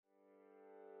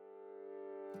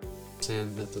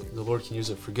saying that the Lord can use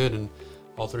it for good. And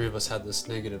all three of us had this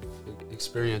negative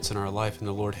experience in our life, and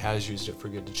the Lord has used it for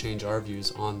good to change our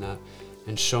views on that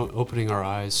and opening our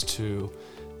eyes to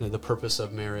the purpose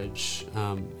of marriage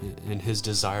and His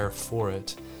desire for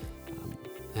it.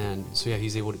 And so, yeah,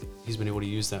 He's been able to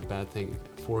use that bad thing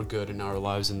for good in our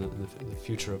lives and the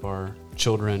future of our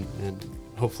children and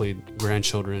hopefully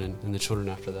grandchildren and the children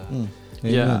after that.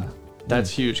 Yeah,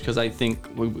 that's huge, because I think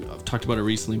I've talked about it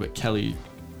recently, but Kelly,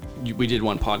 we did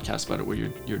one podcast about it where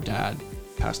your dad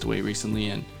passed away recently,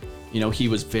 and he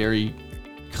was very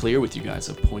clear with you guys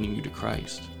of pointing you to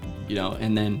Christ,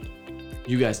 and then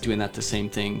you guys doing that the same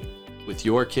thing with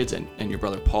your kids and your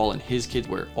brother Paul and his kids,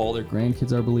 where all their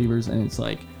grandkids are believers, and it's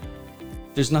like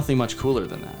there's nothing much cooler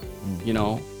than that.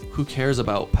 Who cares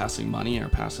about passing money or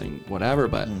passing whatever,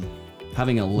 but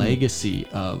having a legacy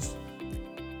of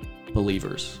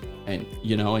believers. And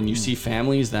and you see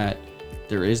families that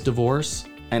there is divorce,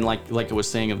 and like I was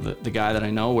saying of the guy that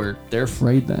I know, where they're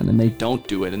afraid then and they don't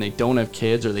do it, and they don't have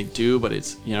kids, or they do, but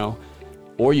it's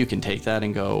or you can take that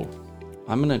and go,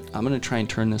 I'm gonna try and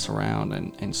turn this around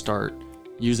and start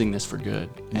using this for good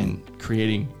and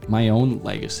creating my own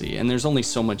legacy. And there's only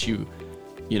so much you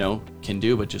can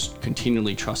do, but just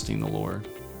continually trusting the Lord.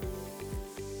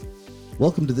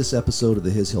 Welcome to this episode of the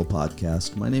His Hill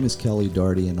Podcast. My name is Kelly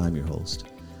Darty, and I'm your host.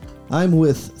 I'm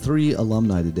with three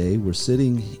alumni today. We're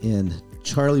sitting in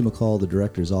Charlie McCall, the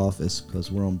director's office,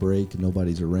 because we're on break and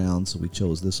nobody's around, so we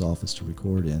chose this office to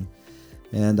record in.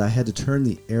 And I had to turn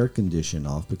the air condition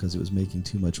off because it was making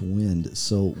too much wind.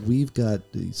 So we've got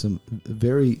some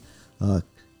very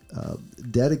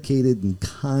dedicated and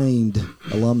kind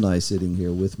alumni sitting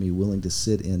here with me, willing to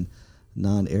sit in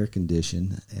non-air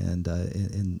condition and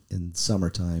in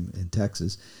summertime in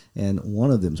Texas. And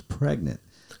one of them's pregnant.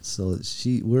 So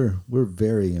we're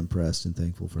very impressed and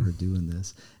thankful for her doing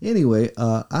this. Anyway,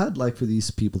 I'd like for these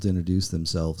people to introduce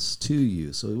themselves to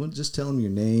you. So we want to just tell them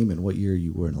your name and what year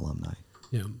you were an alumni.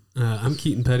 Yeah, I'm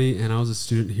Keaton Petty, and I was a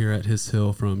student here at His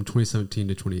Hill from 2017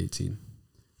 to 2018.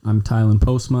 I'm Tylan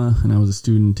Postma, and I was a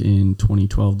student in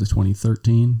 2012 to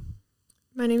 2013.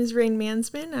 My name is Raine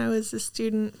Mansmann. I was a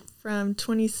student from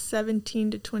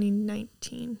 2017 to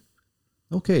 2019.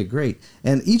 Okay, great.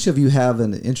 And each of you have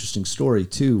an interesting story,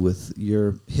 too, with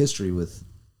your history with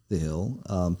the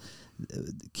Hill.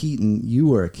 Keaton, you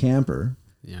were a camper.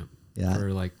 Yeah.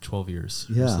 For like 12 years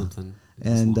or something.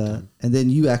 And then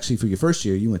you actually, for your first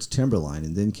year, you went to Timberline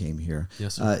and then came here.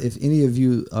 Yes, sir. If any of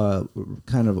you were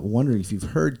kind of wondering if you've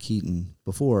heard Keaton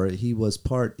before, he was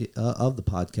part of the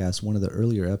podcast. One of the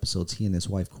earlier episodes, he and his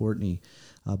wife, Courtney,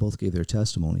 both gave their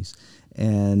testimonies.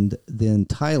 And then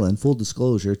Tylan, full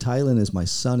disclosure, Tylan is my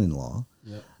son-in-law.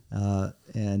 Yep.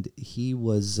 And he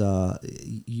was,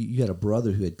 you had a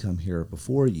brother who had come here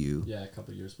before you. Yeah, a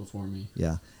couple of years before me.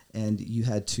 Yeah. And you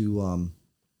had to,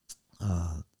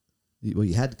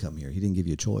 you had to come here. He didn't give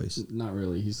you a choice. Not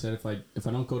really. He said if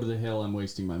I don't go to the Hill, I'm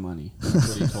wasting my money. That's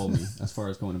what he told me as far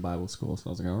as going to Bible school. So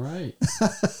I was like, all right,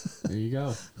 there you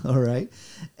go. All right.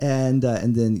 And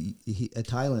then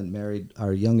Tylan married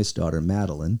our youngest daughter,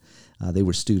 Madeline. They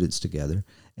were students together.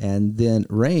 And then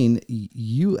Raine,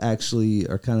 you actually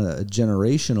are kind of a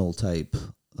generational type.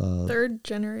 Third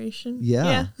generation.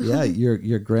 Yeah.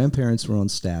 Your grandparents were on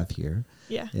staff here.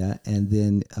 Yeah. Yeah. And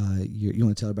then you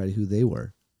want to tell everybody who they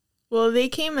were? Well, they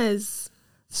came as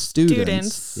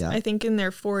students. I think in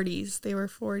their 40s. They were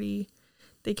 40.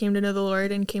 They came to know the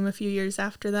Lord and came a few years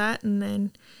after that. And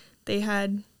then they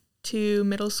had two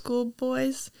middle school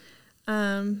boys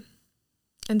and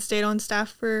stayed on staff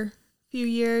for a few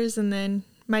years. And then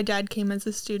my dad came as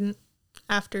a student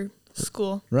after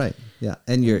school. Right. Yeah.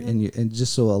 And and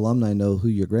just so alumni know who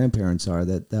your grandparents are,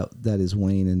 that is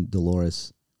Wayne and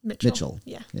Dolores Mitchell.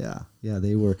 Yeah. Yeah.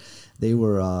 They were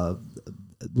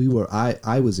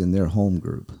I was in their home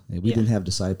group. We didn't have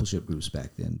discipleship groups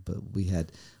back then, but we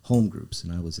had home groups,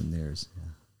 and I was in theirs.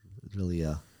 Yeah. Really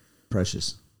a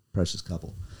precious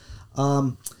couple.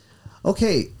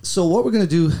 Okay, so what we're going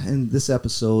to do in this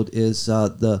episode is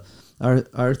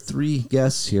our three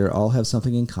guests here all have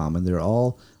something in common. They're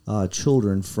all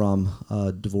children from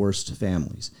divorced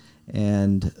families.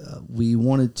 And we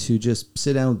wanted to just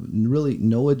sit down, really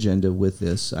no agenda with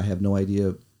this. I have no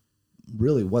idea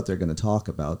really what they're going to talk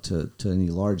about to any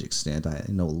large extent. I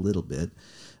know a little bit,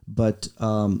 but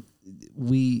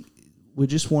we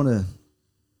just want to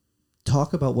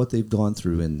talk about what they've gone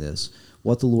through in this,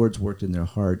 what the Lord's worked in their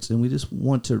hearts, and we just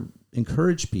want to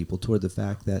encourage people toward the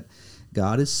fact that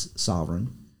God is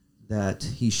sovereign, that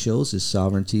He shows His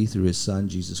sovereignty through His Son,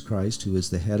 Jesus Christ, who is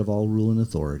the head of all rule and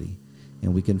authority,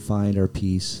 and we can find our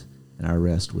peace and our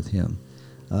rest with Him.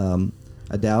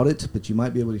 I doubt it, but you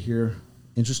might be able to hear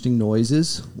interesting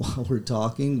noises while we're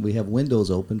talking. We have windows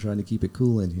open, trying to keep it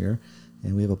cool in here,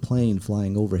 and we have a plane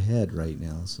flying overhead right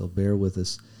now. So bear with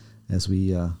us as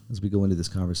we go into this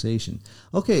conversation.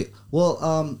 Okay,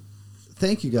 well,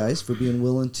 thank you guys for being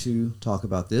willing to talk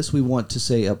about this. We want to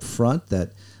say up front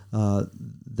that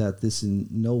this in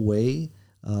no way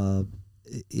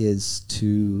is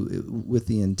with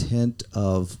the intent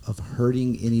of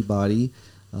hurting anybody.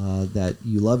 That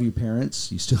you love your parents,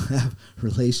 you still have a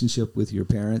relationship with your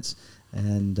parents,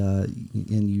 and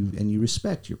you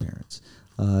respect your parents.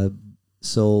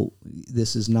 So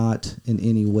this is not in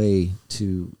any way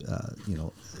to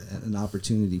an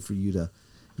opportunity for you to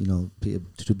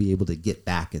be able to get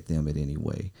back at them in any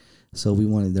way. So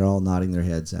they're all nodding their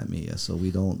heads at me. So we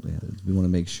want to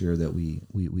make sure that we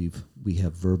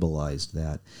have verbalized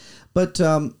that. But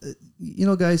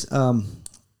guys.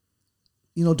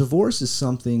 Divorce is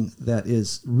something that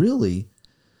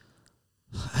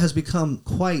has become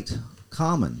quite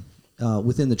common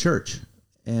within the church,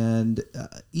 and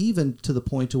even to the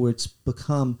point to where it's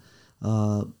become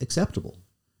acceptable.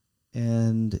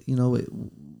 And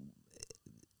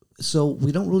so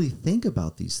we don't really think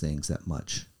about these things that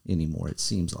much anymore, it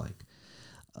seems like.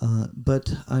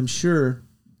 But I'm sure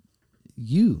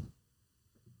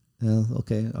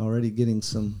already getting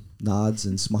some nods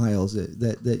and smiles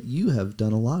that you have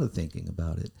done a lot of thinking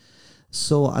about it.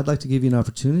 So I'd like to give you an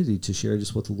opportunity to share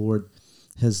just what the Lord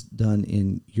has done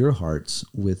in your hearts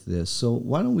with this. So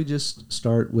why don't we just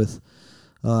start with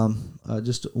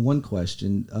just one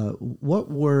question.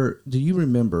 Do you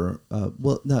remember,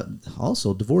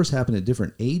 also divorce happened at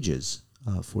different ages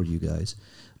for you guys,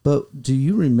 but do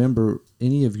you remember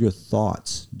any of your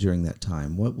thoughts during that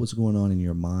time? What was going on in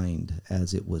your mind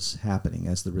as it was happening,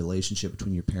 as the relationship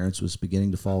between your parents was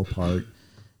beginning to fall apart,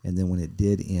 and then when it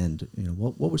did end?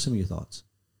 What were some of your thoughts?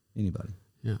 Anybody?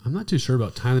 Yeah, I'm not too sure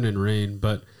about Tylan and Raine,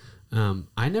 but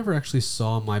I never actually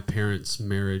saw my parents'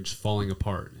 marriage falling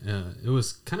apart. It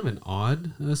was kind of an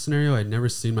odd scenario. I'd never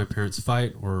seen my parents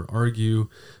fight or argue,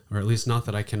 or at least not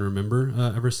that I can remember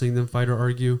ever seeing them fight or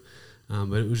argue.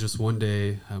 But it was just one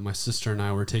day, my sister and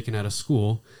I were taken out of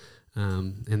school,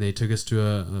 and they took us to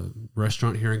a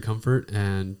restaurant here in Comfort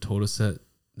and told us that,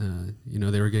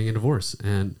 they were getting a divorce.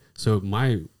 And so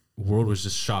my world was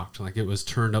just shocked. Like, it was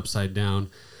turned upside down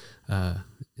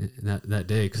that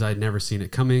day, because I'd never seen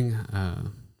it coming.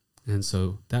 And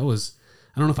so that was,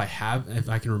 I don't know if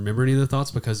I can remember any of the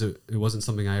thoughts, because it wasn't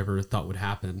something I ever thought would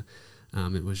happen.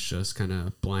 It was just kind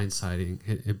of blindsiding.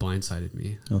 It blindsided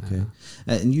me. Okay.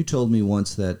 And you told me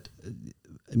once that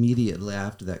immediately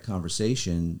after that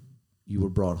conversation, you were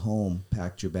brought home,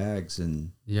 packed your bags,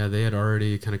 and... Yeah, they had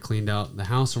already kind of cleaned out the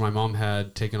house, or my mom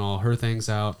had taken all her things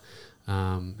out.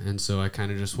 And so I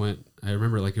kind of just went, I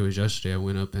remember like it was yesterday, I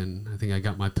went up and I think I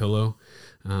got my pillow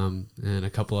and a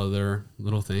couple other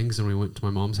little things, and we went to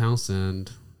my mom's house.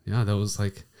 And yeah, that was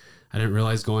like... I didn't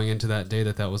realize going into that day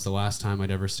that was the last time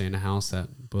I'd ever stay in a house that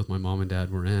both my mom and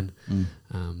dad were in.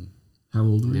 How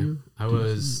old were you? I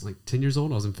was like 10 years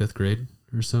old. I was in 5th grade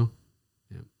or so.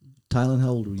 Yeah. Tylan,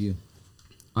 how old were you?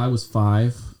 I was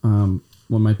 5 when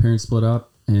my parents split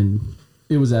up, and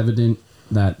it was evident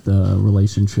that the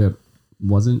relationship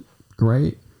wasn't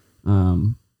great. I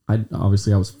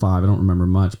was 5. I don't remember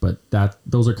much, but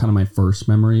those are kind of my first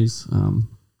memories.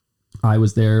 I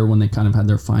was there when they kind of had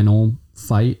their final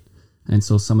fight. And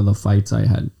so some of the fights I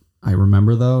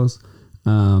remember those,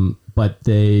 but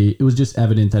it was just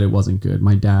evident that it wasn't good.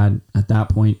 My dad at that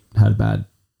point had a bad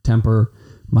temper.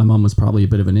 My mom was probably a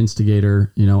bit of an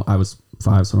instigator. I was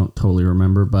 5, so I don't totally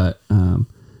remember, but,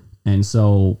 and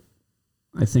so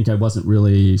I think I wasn't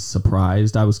really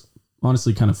surprised. I was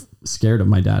honestly kind of scared of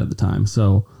my dad at the time.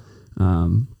 So,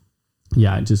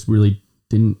 it just really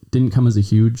didn't come as a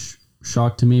huge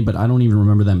shock to me, but I don't even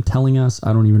remember them telling us.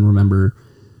 I don't even remember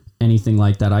anything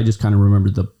like that. I just kind of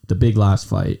remembered the big last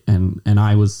fight, and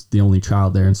I was the only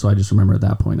child there. And so I just remember at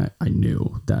that point, I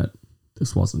knew that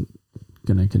this wasn't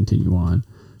going to continue on.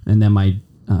 And then my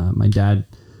dad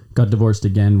got divorced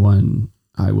again when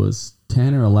I was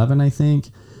 10 or 11, I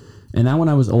think. And that when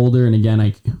I was older, and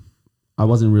again, I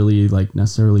wasn't really like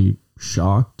necessarily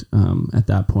shocked at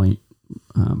that point.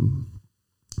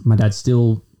 My dad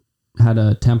still had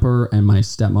a temper, and my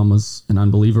stepmom was an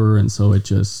unbeliever, and so it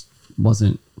just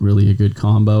wasn't really a good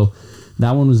combo.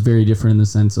 That one was very different in the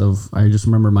sense of, I just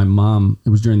remember my mom, it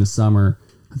was during the summer,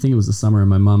 I think it was the summer, and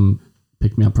my mom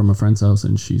picked me up from a friend's house,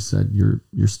 and she said, your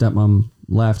stepmom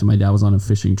left, and my dad was on a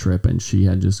fishing trip, and she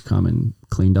had just come and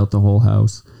cleaned out the whole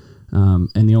house.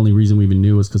 And the only reason we even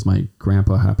knew was because my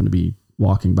grandpa happened to be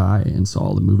walking by and saw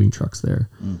all the moving trucks there.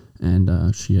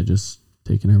 And she had just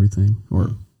taken everything,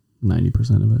 or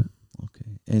 90% of it. Okay.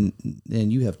 And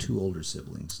you have 2 older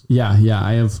siblings. Yeah.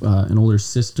 I have an older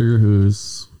sister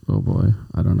who's, oh boy,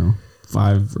 I don't know,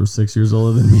 5 or 6 years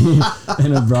older than me,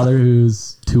 and a brother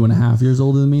who's 2.5 years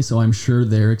older than me. So I'm sure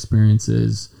their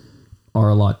experiences are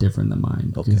a lot different than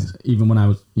mine. Okay. Even when I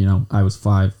was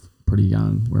 5, pretty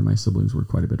young, where my siblings were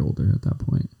quite a bit older at that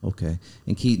point. Okay.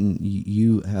 And Keaton,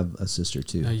 you have a sister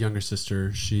too. A younger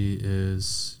sister. She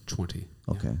is 20.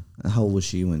 Okay. Yeah. How old was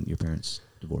she when your parents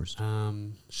divorced?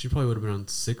 She probably would have been around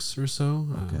 6 or so.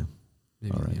 Okay.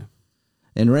 Maybe, all right. Yeah.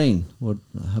 And Raine, how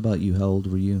about you? How old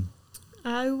were you?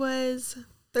 I was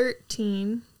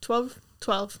 12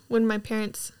 when my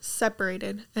parents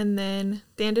separated, and then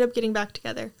they ended up getting back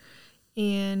together,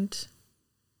 and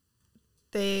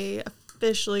they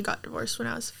officially got divorced when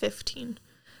I was 15.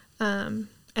 And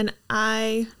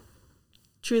I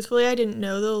didn't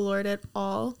know the Lord at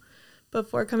all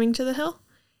before coming to the Hill.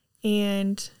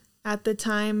 And at the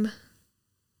time,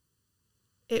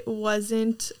 it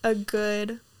wasn't a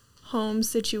good home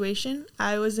situation.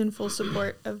 I was in full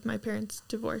support of my parents'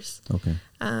 divorce. Okay.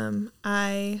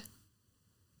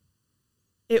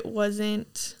 It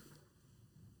wasn't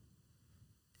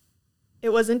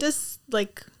a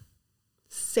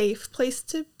safe place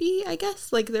to be, I guess.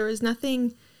 There's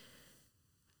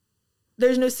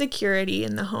no security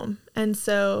in the home. And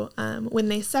so when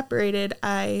they separated,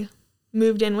 I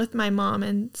moved in with my mom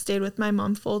and stayed with my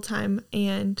mom full time.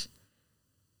 And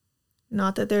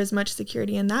not that there's much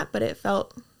security in that, but it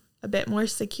felt a bit more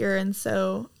secure. And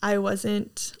so I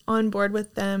wasn't on board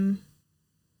with them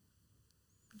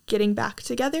getting back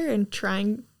together and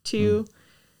trying to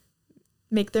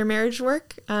make their marriage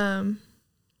work.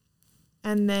 And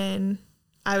then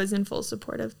I was in full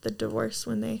support of the divorce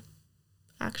when they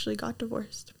actually got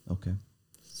divorced. Okay.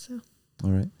 So.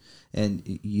 All right. And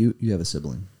you have a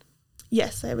sibling?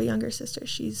 Yes, I have a younger sister.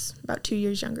 She's about 2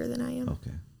 years younger than I am.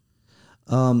 Okay.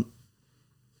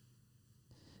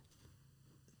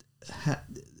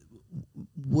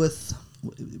 With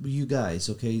you guys,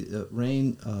 okay,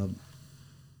 Raine,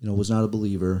 was not a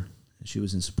believer. She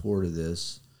was in support of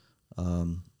this.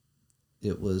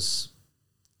 It was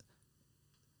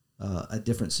a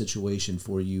different situation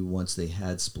for you once they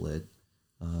had split.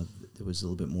 There was a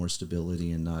little bit more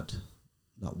stability and not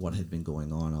what had been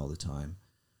going on all the time.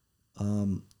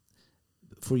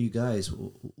 For you guys,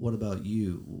 what about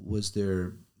you? Was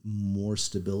there more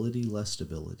stability, less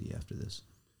stability after this?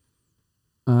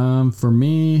 For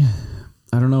me,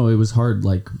 I don't know. It was hard.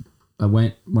 I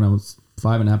went when I was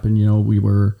 5 and up, and we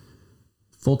were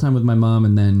full time with my mom,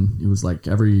 and then it was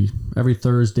every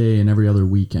Thursday and every other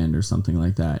weekend or something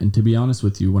like that. And to be honest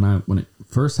with you, when it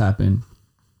first happened,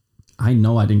 I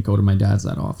know I didn't go to my dad's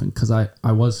that often because I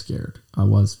was scared. I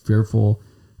was fearful,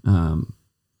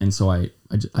 and so I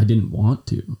didn't want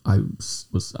to. I'm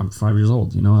 5 years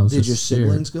old. I was. Did just your scared.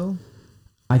 Siblings go?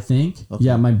 I think, okay.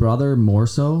 Yeah, my brother more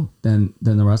so than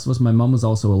the rest of us. My mom was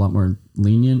also a lot more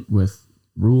lenient with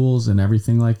rules and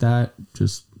everything like that,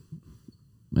 just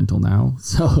until now.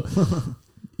 So,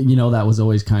 that was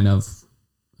always kind of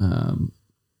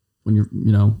when you're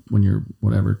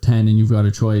whatever 10 and you've got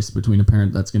a choice between a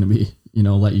parent that's going to be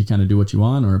let you kind of do what you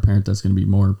want, or a parent that's going to be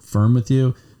more firm with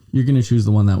you. You're going to choose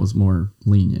the one that was more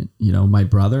lenient. My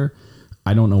brother,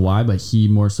 I don't know why, but he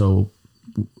more so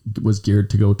was geared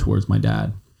to go towards my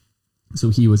dad. So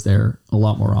he was there a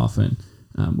lot more often,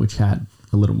 which had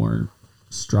a little more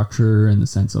structure in the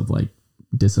sense of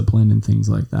discipline and things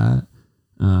like that.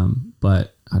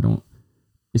 But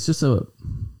it's just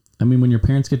when your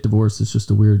parents get divorced, it's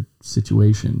just a weird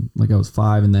situation. I was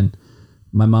 5 and then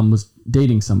my mom was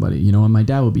dating somebody, and my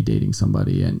dad would be dating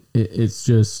somebody. And it's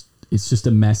just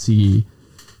a messy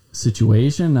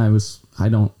situation.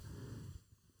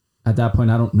 At that point,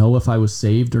 I don't know if I was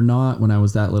saved or not when I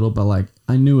was that little, but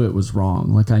I knew it was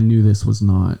wrong. I knew this was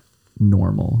not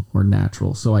normal or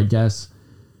natural. So I guess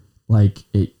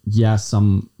it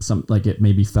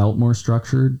maybe felt more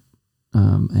structured,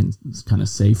 and kind of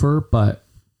safer, but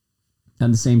at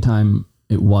the same time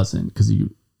it wasn't, because you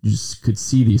just could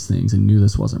see these things and knew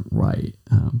this wasn't right,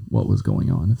 what was going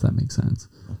on, if that makes sense.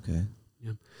 Okay.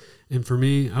 Yeah. And for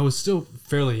me, I was still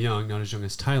fairly young, not as young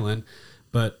as Tylan,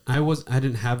 but I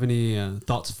didn't have any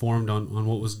thoughts formed on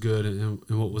what was good and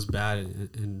what was bad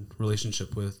in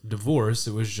relationship with divorce.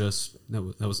 It was just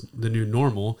that was the new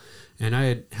normal. And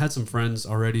I had some friends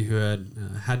already who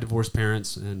had divorced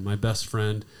parents, and my best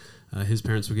friend, his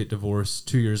parents would get divorced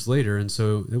 2 years later. And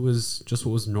so it was just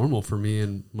what was normal for me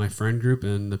and my friend group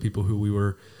and the people who we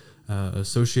were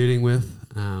associating with.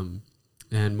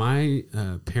 And my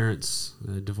parents'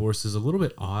 divorce is a little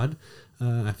bit odd.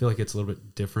 I feel like it's a little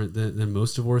bit different than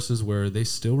most divorces, where they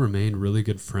still remain really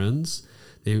good friends.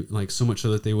 They like so much so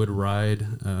that they would ride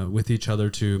with each other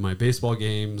to my baseball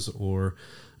games or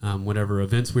whatever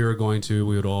events we were going to.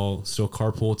 We would all still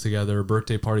carpool together.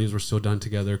 Birthday parties were still done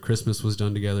together. Christmas was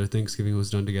done together. Thanksgiving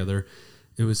was done together.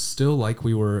 It was still like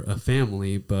we were a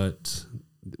family, but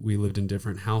we lived in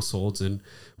different households, and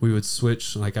we would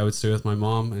switch. Like I would stay with my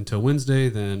mom until Wednesday,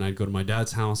 then I'd go to my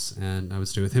dad's house and I would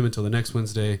stay with him until the next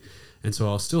Wednesday. And so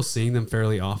I was still seeing them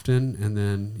fairly often. And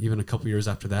then even a couple years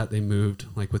after that, they moved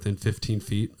like within 15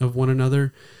 feet of one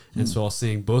another. And so I was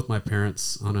seeing both my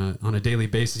parents on a daily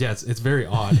basis. Yeah, it's very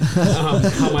odd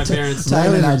how my parents...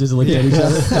 Tylan and I just looked at each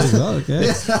other. Oh,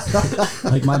 okay.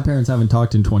 Like my parents haven't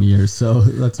talked in 20 years, so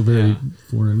that's very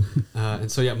foreign.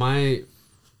 And so, yeah, I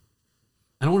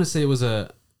don't want to say it was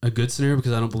a good scenario,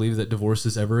 because I don't believe that divorce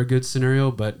is ever a good scenario.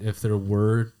 But if there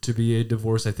were to be a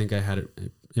divorce, I think I had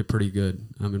it pretty good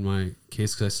in my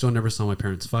case, because I still never saw my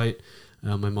parents fight.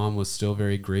 My mom was still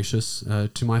very gracious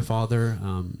to my father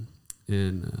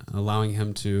in allowing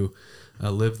him to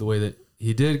live the way that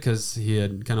he did, because he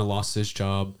had kind of lost his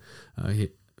job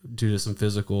due to some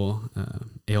physical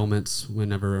ailments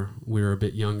whenever we were a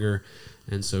bit younger.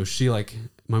 And so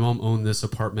my mom owned this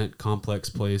apartment complex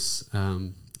place,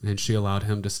 and she allowed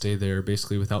him to stay there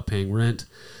basically without paying rent,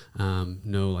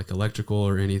 no like electrical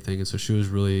or anything. And so she was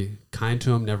really kind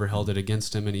to him, never held it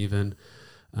against him. And even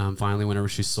finally, whenever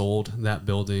she sold that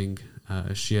building,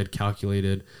 she had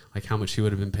calculated like how much he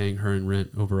would have been paying her in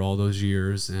rent over all those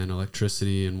years, and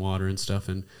electricity and water and stuff.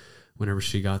 And whenever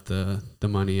she got the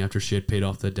money after she had paid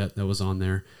off the debt that was on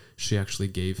there, she actually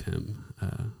gave him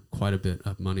quite a bit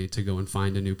of money to go and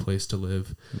find a new place to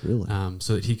live, really,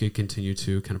 so that he could continue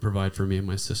to kind of provide for me and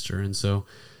my sister. And so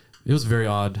it was a very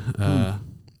odd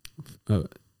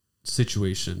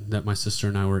situation that my sister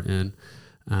and I were in.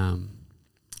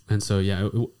 And so, yeah,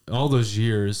 all those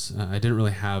years, I didn't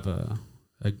really have a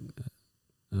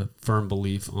firm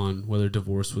belief on whether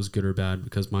divorce was good or bad,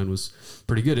 because mine was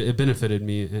pretty good. It benefited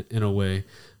me in a way.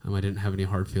 I didn't have any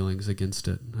hard feelings against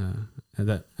it.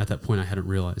 At that point, I hadn't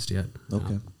realized yet.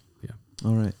 Okay. Yeah.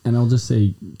 All right. And I'll just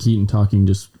say, Keaton talking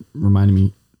just reminded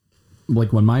me,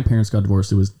 like when my parents got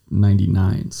divorced, it was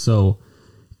 99. So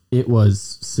it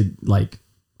was like,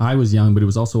 I was young, but it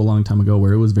was also a long time ago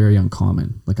where it was very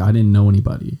uncommon. Like I didn't know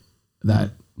anybody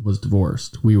that was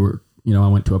divorced. We were, I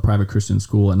went to a private Christian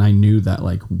school, and I knew that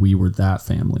like we were that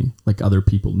family, like other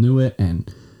people knew it.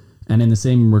 And in the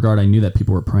same regard, I knew that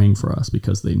people were praying for us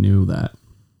because they knew that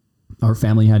our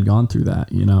family had gone through that,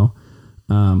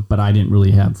 but I didn't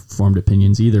really have formed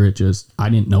opinions either. I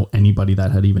didn't know anybody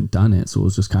that had even done it. So it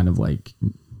was just kind of like,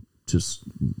 just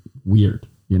weird.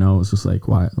 It's just like,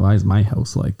 why is my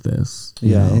house like this?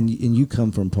 Yeah, and you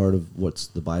come from part of what's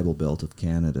the Bible Belt of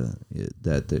Canada,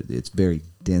 that it's very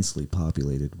densely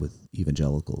populated with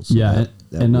evangelicals. So yeah,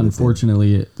 and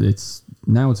unfortunately, it's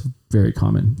very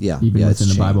common. Yeah, even within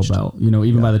the Bible Belt.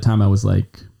 Even by the time I was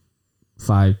like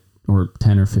 5 or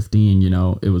 10 or 15,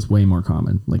 it was way more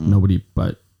common. Like nobody,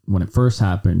 but when it first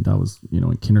happened, I was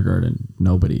in kindergarten.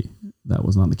 That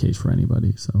was not the case for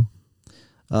anybody. So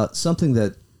something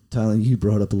that Tylan, you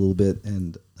brought up a little bit,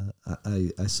 and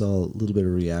I saw a little bit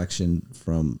of reaction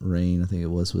from Raine. I think it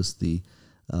was the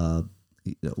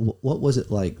what was it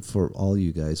like for all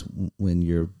you guys when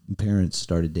your parents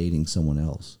started dating someone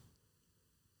else?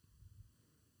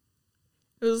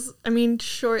 It was,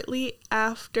 shortly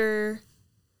after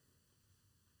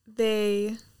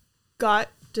they got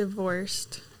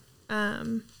divorced,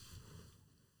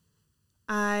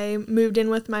 I moved in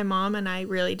with my mom, and I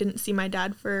really didn't see my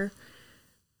dad for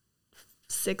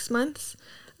 6 months,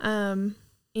 and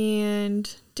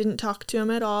didn't talk to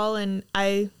him at all. And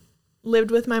I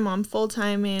lived with my mom full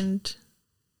time, and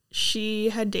she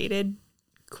had dated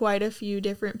quite a few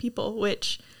different people,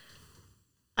 which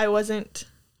I wasn't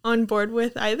on board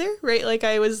with either, right? Like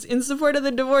I was in support of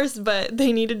the divorce, but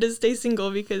they needed to stay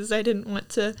single because I didn't want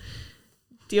to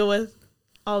deal with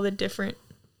all the different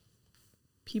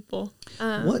people.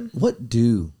 What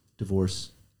do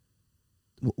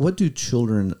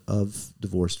children of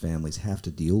divorced families have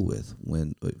to deal with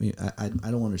when,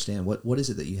 I don't understand. What is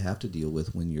it that you have to deal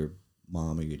with when your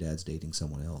mom or your dad's dating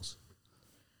someone else?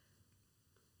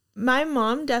 My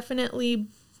mom definitely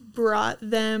brought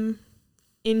them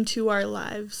into our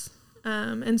lives.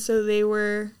 And so they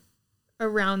were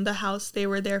around the house. They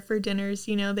were there for dinners.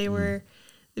 They were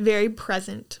very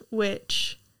present,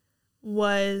 which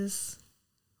was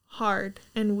hard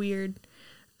and weird.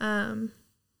 And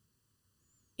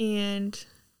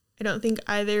I don't think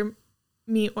either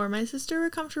me or my sister were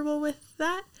comfortable with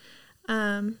that.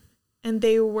 And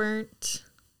they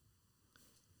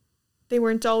they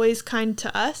weren't always kind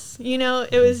to us. You know,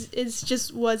 it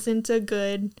just wasn't a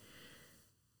good,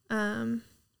 it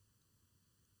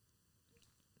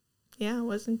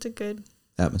wasn't a good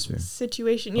atmosphere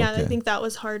situation. Yeah, okay. I think that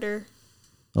was harder.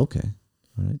 Okay,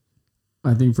 all right.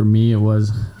 I think for me it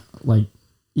was like,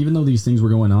 even though these things were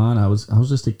going on, I was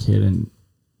just a kid, and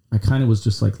I kind of was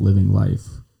just like living life.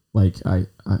 Like I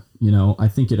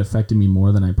think it affected me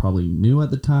more than I probably knew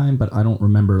at the time, but I don't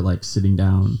remember like sitting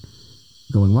down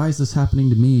going, why is this happening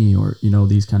to me? Or,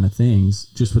 these kind of things,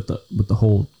 just with the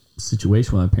whole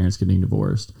situation with my parents getting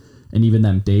divorced and even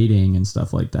them dating and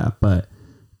stuff like that. But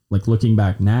like looking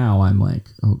back now, I'm like,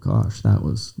 oh gosh, that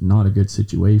was not a good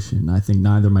situation. I think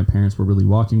neither of my parents were really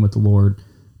walking with the Lord.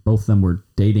 Both of them were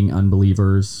dating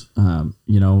unbelievers. And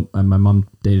my mom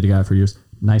dated a guy for years,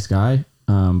 nice guy.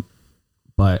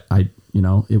 But it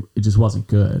just wasn't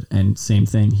good. And same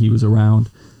thing, he was around.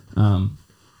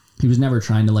 He was never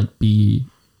trying to like be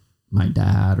my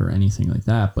dad or anything like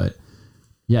that. But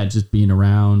yeah, just being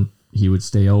around, he would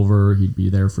stay over, he'd be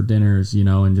there for dinners,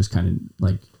 and just kind of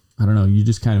like, I don't know, you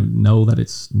just kind of know that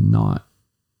it's not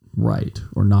right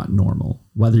or not normal.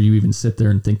 Whether you even sit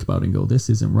there and think about it and go, this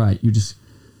isn't right. You just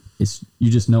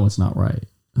know it's not right,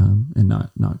 and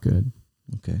not good.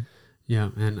 Okay. Yeah,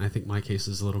 and I think my case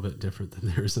is a little bit different than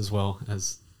theirs as well,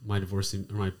 as my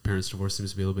parents' divorce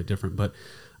seems to be a little bit different. But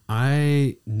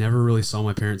I never really saw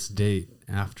my parents date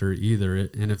after either,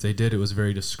 and if they did, it was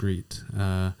very discreet.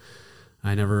 I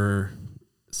never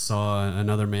saw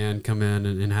another man come in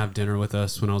and have dinner with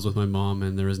us when I was with my mom,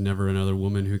 and there was never another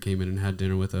woman who came in and had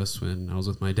dinner with us when I was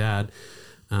with my dad.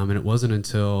 And it wasn't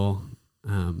until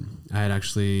I had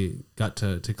actually got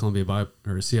to Columbia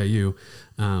or CIU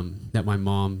that my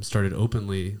mom started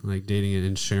openly like dating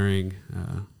and sharing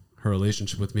her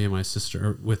relationship with me and my sister,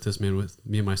 or with this man, with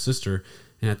me and my sister.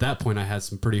 And at that point I had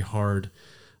some pretty hard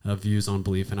views on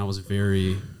belief, and I was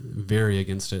very, very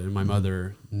against it, and my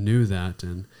mother knew that.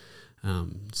 And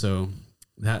so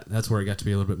that's where it got to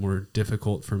be a little bit more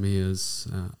difficult for me, is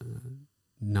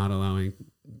not allowing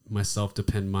myself to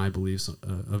pin my beliefs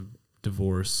of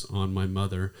divorce on my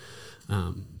mother,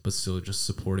 but still just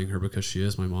supporting her because she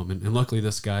is my mom. And luckily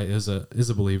this guy is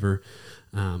a believer,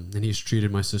 and he's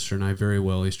treated my sister and I very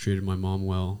well. He's treated my mom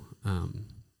well.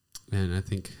 And I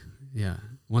think,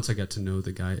 once I got to know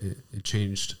the guy, it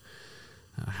changed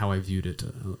how I viewed it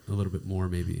a little bit more,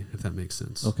 maybe, if that makes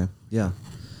sense. Okay. Yeah.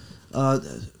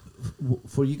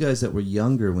 For you guys that were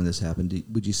younger when this happened,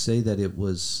 would you say that it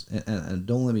was, and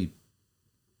don't let me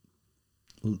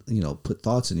put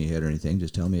thoughts in your head or anything,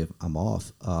 just tell me if I'm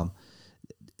off.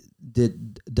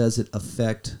 Does it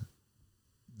affect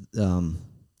the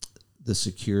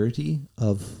security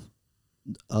of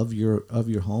your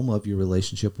home, of your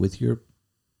relationship with your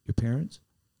parents?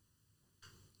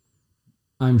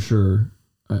 I'm sure.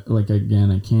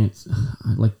 Again, I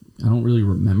don't really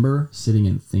remember sitting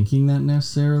and thinking that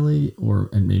necessarily,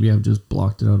 and maybe I've just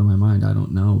blocked it out of my mind. I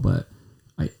don't know, but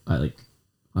I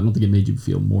don't think it made you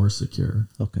feel more secure.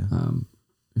 Okay.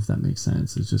 If that makes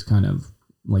sense. It's just kind of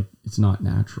like, it's not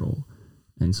natural.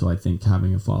 And so I think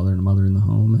having a father and a mother in the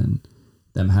home and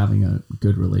them having a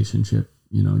good relationship,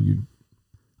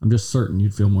 I'm just certain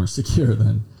you'd feel more secure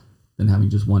than having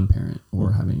just one parent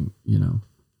or having,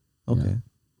 Okay. Yeah.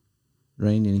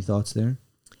 Raine, any thoughts there?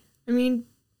 I mean,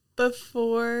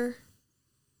 before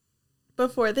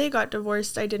they got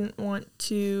divorced, I didn't want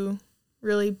to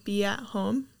really be at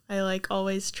home. I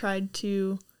always tried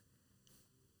to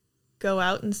go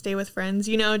out and stay with friends,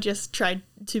 just tried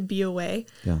to be away.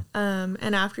 Yeah.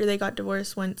 And after they got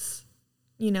divorced, once,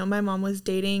 my mom was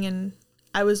dating and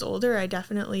I was older, I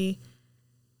definitely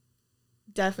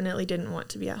didn't want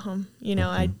to be at home.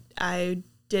 Okay. I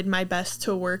did my best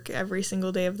to work every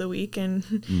single day of the week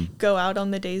and go out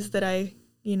on the days that I,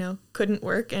 couldn't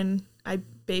work, and I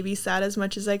babysat as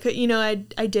much as I could.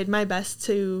 I did my best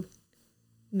to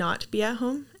not be at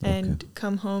home and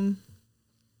come home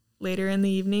later in the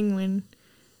evening when,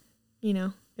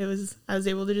 I was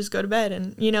able to just go to bed,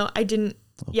 and, I didn't,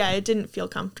 it didn't feel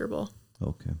comfortable.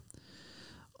 Okay.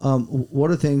 What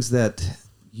are things that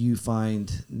you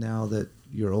find now that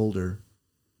you're older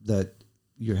that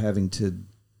you're having to,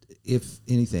 if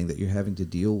anything, that you're having to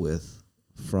deal with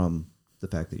from the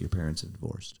fact that your parents have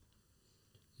divorced?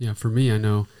 Yeah, for me, I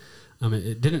know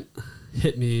it didn't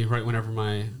hit me right whenever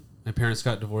my parents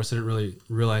got divorced. I didn't really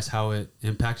realize how it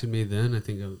impacted me then. I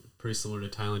think pretty similar to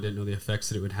Tylan, didn't know the effects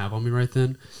that it would have on me right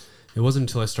then. It wasn't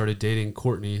until I started dating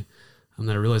Courtney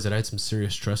that I realized that I had some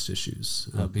serious trust issues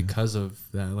because of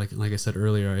that. Like I said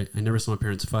earlier, I never saw my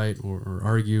parents fight or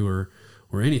argue or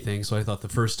anything. So I thought the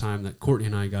first time that Courtney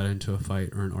and I got into a fight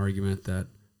or an argument, that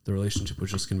the relationship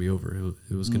was just going to be over.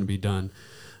 It was going to be done.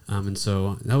 And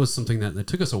so that was something that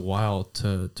took us a while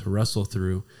to wrestle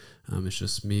through. It's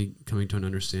just me coming to an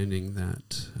understanding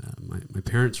that my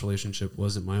parents' relationship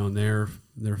wasn't my own. Their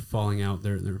falling out,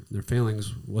 their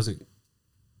failings wasn't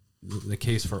the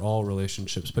case for all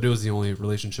relationships, but it was the only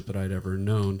relationship that I'd ever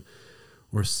known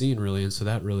or seen, really. And so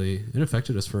that really, it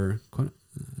affected us for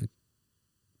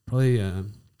probably, I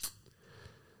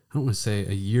don't want to say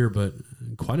a year, but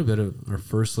quite a bit of our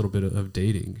first little bit of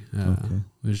dating.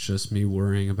 It was just me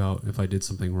worrying about if I did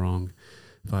something wrong,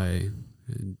 if I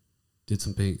did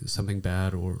something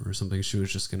bad or something. She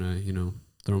was just gonna,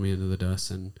 throw me into the dust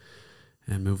and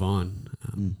move on.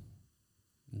 And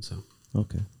so,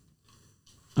 okay.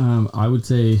 I would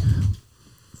say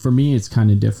for me, it's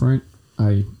kind of different.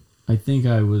 I think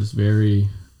I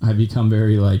become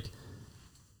very like,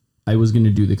 I was going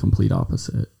to do the complete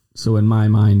opposite. So in my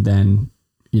mind then,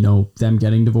 them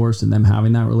getting divorced and them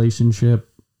having that relationship,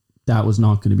 that was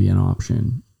not going to be an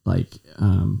option. Like,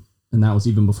 and that was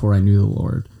even before I knew the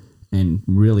Lord and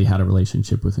really had a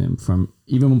relationship with him from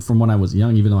when I was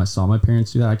young, even though I saw my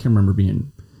parents do that. I can remember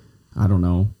being,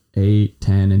 8,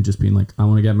 10 and just being like, I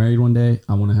want to get married one day.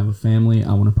 I want to have a family.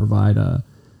 I want to provide a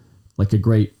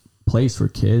great place for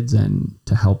kids and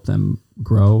to help them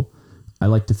grow. I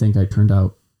like to think I turned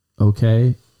out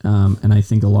okay. And I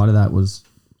think a lot of that was,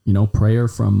 prayer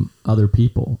from other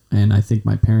people. And I think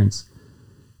my parents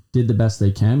did the best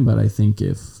they can, but I think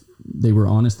if they were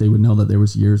honest, they would know that there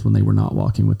was years when they were not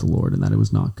walking with the Lord and that it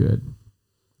was not good.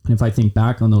 And if I think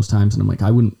back on those times and I'm like, I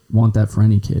wouldn't want that for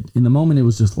any kid. In the moment, it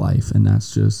was just life. And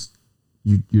that's just,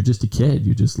 you're just a kid.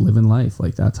 You just live in life.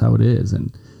 Like, that's how it is.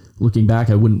 And looking back,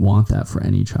 I wouldn't want that for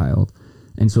any child.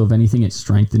 And so if anything, it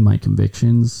strengthened my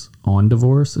convictions on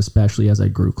divorce, especially as I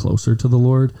grew closer to the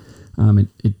Lord.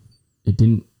 It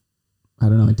didn't,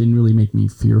 it didn't really make me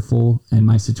fearful. And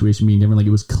my situation being different, like,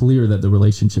 it was clear that the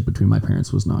relationship between my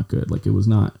parents was not good. Like, it was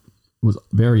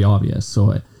very obvious.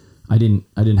 So I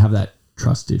didn't have that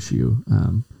trust issue,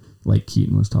 like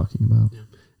Keaton was talking about. Yeah.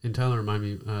 And Tyler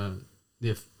reminded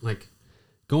me,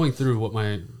 going through what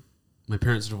my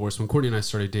parents divorced, when Courtney and I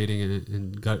started dating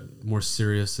and got more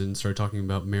serious and started talking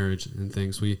about marriage and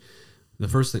things, one of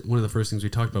the first things we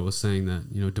talked about was saying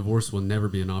that, divorce will never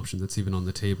be an option that's even on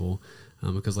the table,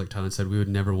 because like Tylan said, we would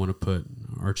never want to put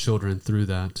our children through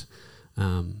that.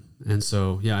 And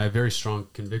so, yeah, I have very strong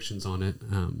convictions on it.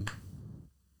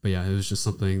 But yeah, it was just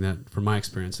something that, from my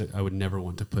experience, I would never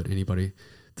want to put anybody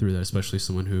through that, especially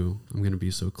someone who I'm going to be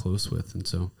so close with. And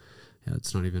so, yeah,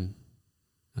 it's not even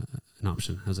an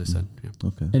option, as I said. Yeah.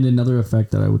 Okay. And another effect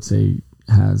that I would say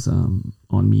has on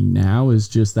me now is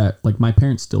just that, like, my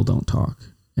parents still don't talk,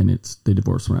 and they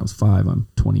divorced when I was 5. I'm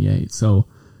 28. So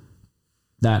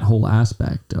that whole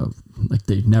aspect of, like,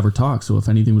 they never talk. So if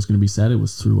anything was going to be said, it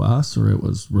was through us, or it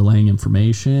was relaying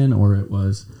information, or it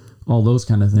was all those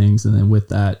kind of things. And then with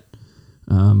that,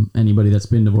 anybody that's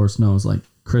been divorced knows, like,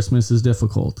 Christmas is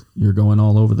difficult. You're going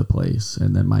all over the place.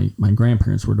 And then my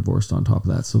grandparents were divorced on top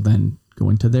of that. So then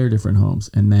going to their different homes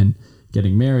and then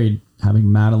getting married,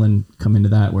 having Madeline come into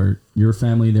that, where your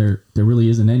family, there really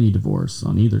isn't any divorce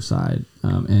on either side.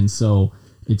 And so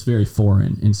it's very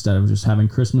foreign, instead of just having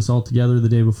Christmas all together the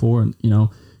day before. And,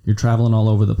 you're traveling all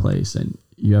over the place and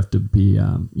you have to be,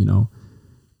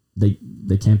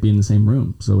 they can't be in the same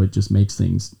room. So it just makes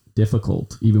things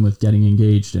difficult, even with getting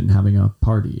engaged and having a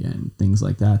party and things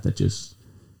like that,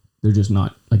 they're just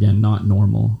not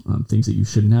normal, things that you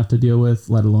shouldn't have to deal with,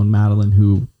 let alone Madeline,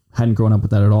 who hadn't grown up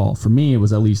with that at all. For me, it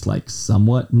was at least like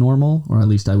somewhat normal, or at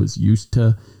least I was used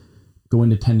to going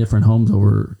to 10 different homes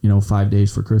over, 5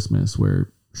 days for Christmas,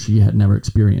 where she had never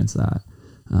experienced that,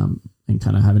 and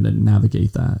kind of having to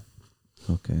navigate that.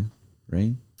 Okay.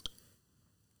 Raine?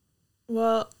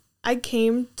 Well, I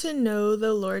came to know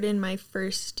the Lord in my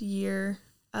first year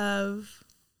of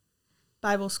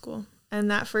Bible school. And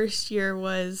that first year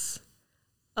was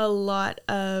a lot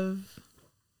of,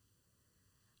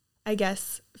 I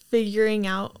guess, figuring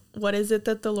out what is it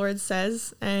that the Lord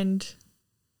says and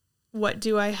what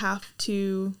do I have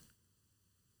to,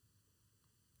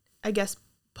 I guess,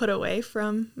 put away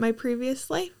from my previous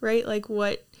life, right? Like,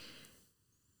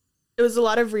 it was a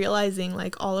lot of realizing,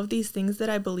 like, all of these things that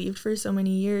I believed for so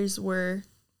many years were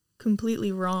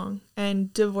completely wrong.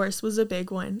 And divorce was a big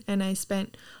one. And I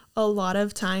spent a lot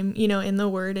of time, in the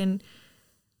Word. And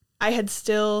I had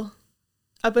still,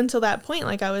 up until that point,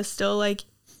 like, I was still like,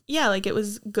 yeah, like, it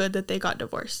was good that they got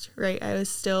divorced, right? I was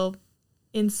still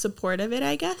in support of it,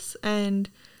 I guess. And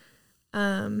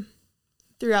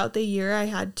throughout the year, I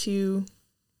had to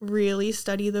really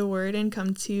study the Word and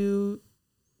come to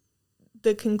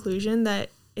the conclusion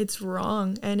that it's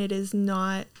wrong and it is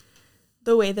not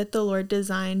the way that the Lord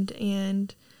designed.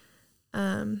 And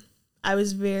I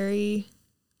was very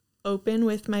open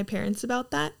with my parents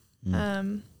about that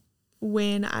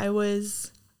when I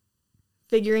was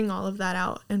figuring all of that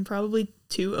out, and probably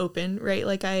too open, right?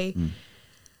 Like I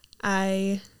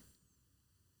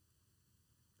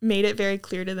made it very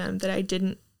clear to them that I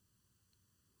didn't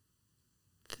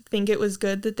think it was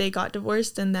good that they got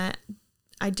divorced, and that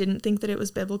I didn't think that it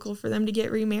was biblical for them to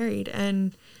get remarried,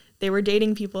 and they were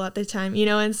dating people at the time, you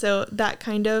know? And so that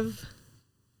kind of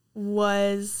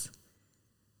was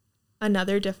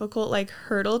another difficult like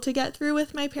hurdle to get through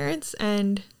with my parents,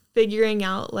 and figuring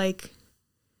out like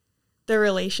the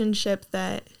relationship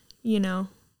that, you know,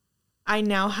 I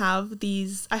now have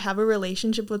I have a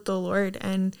relationship with the Lord,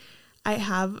 and I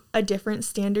have a different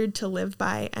standard to live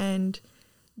by, and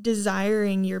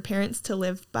desiring your parents to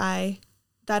live by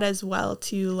that as well,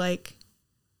 to like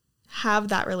have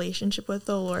that relationship with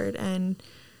the Lord, and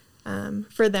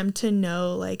for them to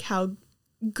know like how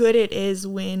good it is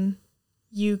when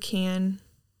you can,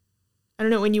 I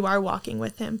don't know, when you are walking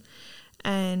with him.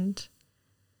 And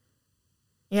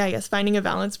yeah, I guess finding a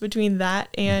balance between that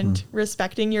and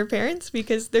respecting your parents,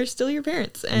 because they're still your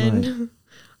parents, and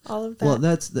all of that. Well,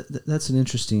 that's an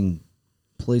interesting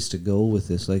place to go with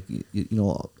this. Like, you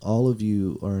know, all of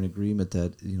you are in agreement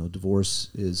that, you know, divorce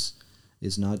is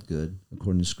not good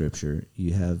according to Scripture.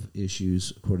 You have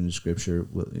issues according to Scripture.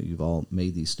 You've all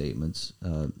made these statements.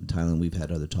 Tylan, we've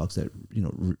had other talks that, you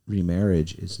know,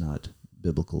 remarriage is not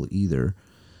biblical either.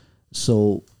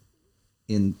 So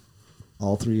in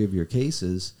all three of your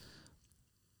cases,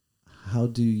 how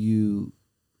do you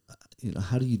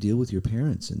deal with your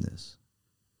parents in this?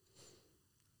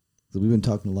 We've been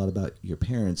talking a lot about your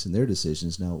parents and their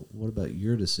decisions. Now, what about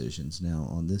your decisions now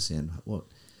on this end? What?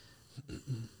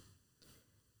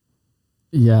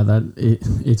 Yeah,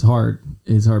 it's hard.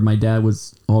 It's hard. My dad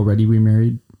was already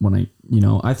remarried when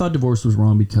I thought divorce was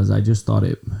wrong because I just thought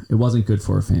it wasn't good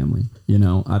for a family. You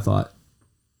know, I thought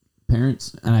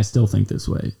parents, and I still think this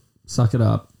way, suck it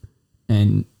up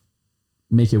and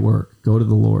make it work. Go to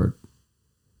the Lord.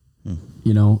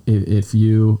 You know, if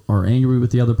you are angry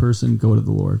with the other person, go to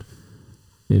the Lord.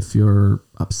 If you're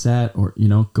upset or, you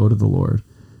know, go to the Lord.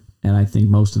 And I think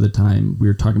most of the time, we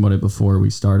were talking about it before we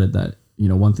started, that, you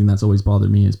know, one thing that's always bothered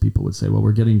me is people would say, well,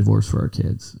 we're getting divorced for our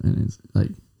kids. And it's like,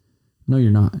 no,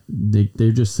 you're not.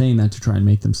 They're just saying that to try and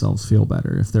make themselves feel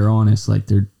better. If they're honest, like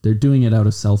they're doing it out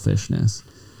of selfishness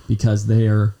because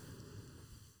the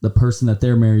person that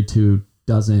they're married to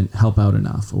doesn't help out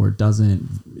enough, or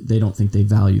they don't think they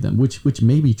value them, which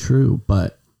may be true,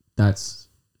 but that's,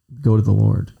 go to the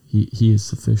Lord. He is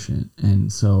sufficient.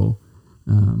 And so,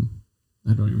 I don't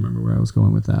even remember where I was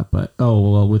going with that, but,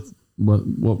 with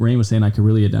what Raine was saying, I could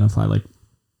really identify, like,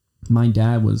 my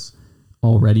dad was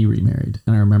already remarried.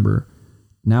 And I remember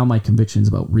now my convictions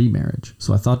about remarriage.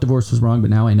 So I thought divorce was wrong, but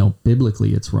now I know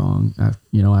biblically it's wrong,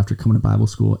 after coming to Bible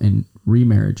school, and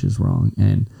remarriage is wrong.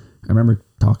 And I remember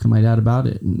talking to my dad about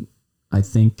it. And I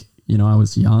think, you know, I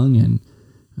was young, and,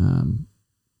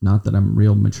 not that I'm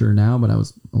real mature now, but I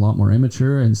was a lot more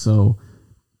immature. And so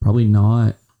probably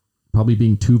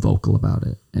being too vocal about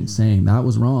it and saying that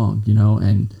was wrong, you know,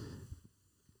 and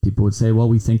people would say, well,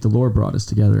 we think the Lord brought us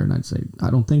together. And I'd say,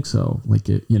 I don't think so. Like,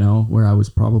 it, you know, where I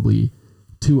was probably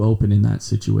too open in that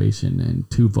situation and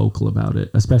too vocal about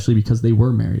it, especially because they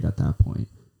were married at that point.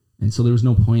 And so there was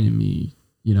no point in me,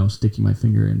 you know, sticking my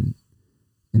finger in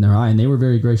their eye, and they were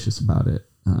very gracious about it.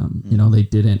 You know,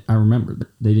 I remember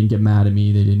they didn't get mad at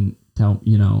me. They didn't tell,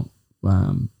 you know,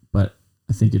 but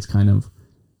I think it's kind of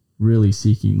really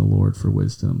seeking the Lord for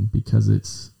wisdom, because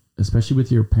it's, especially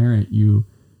with your parent, even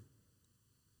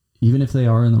if they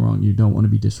are in the wrong, you don't want to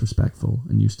be disrespectful,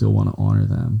 and you still want to honor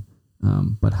them.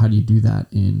 But how do you do that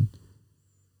in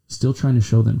still trying to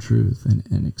show them truth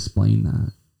and explain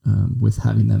that, with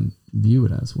having them view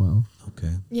it as well?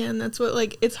 Okay. Yeah. And that's what,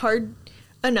 like, it's hard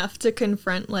enough to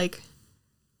confront, like,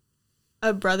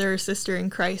 a brother or sister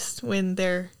in Christ when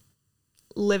they're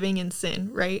living in sin,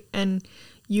 right? And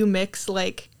you mix,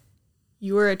 like,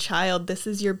 you are a child, this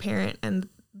is your parent, and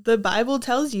the Bible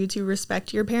tells you to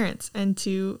respect your parents and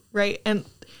to, right? And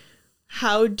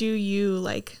how do you,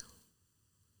 like,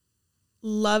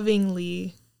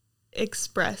 lovingly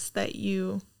express that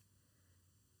you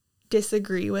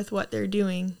disagree with what they're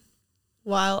doing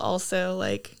while also,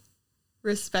 like,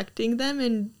 respecting them?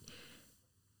 And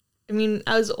I mean,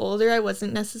 I was older, I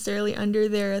wasn't necessarily under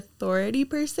their authority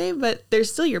per se, but they're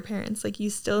still your parents. Like, you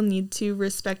still need to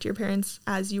respect your parents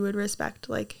as you would respect,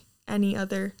 like, any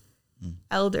other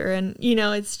elder. And, you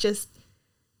know, it's just,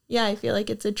 yeah, I feel like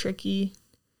it's a tricky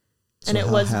And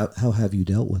how have you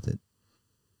dealt with it?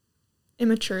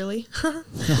 Immaturely.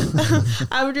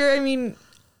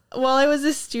 While I was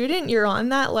a student, you're on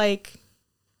that like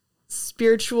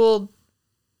spiritual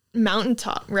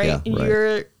mountaintop, right? Yeah,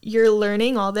 right. You're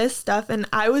learning all this stuff, and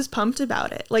I was pumped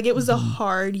about it. Like, it was a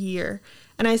hard year,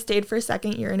 and I stayed for a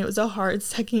second year, and it was a hard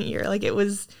second year. Like,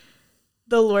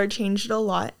 the Lord changed a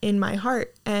lot in my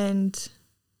heart, and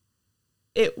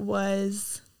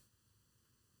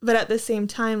but at the same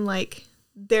time, like,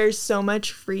 there's so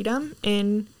much freedom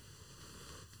in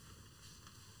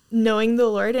knowing the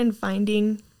Lord and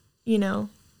finding,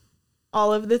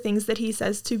 all of the things that he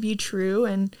says to be true.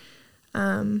 And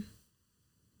I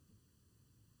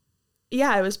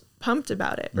was pumped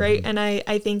about it, right? And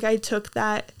I think I took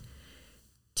that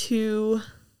too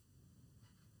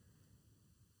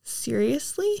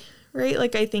seriously, right?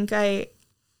 Like, I think I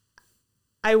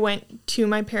went to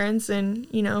my parents and,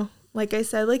 like I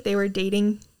said, like, they were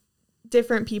dating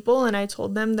different people, and I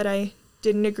told them that I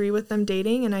didn't agree with them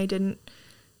dating and I didn't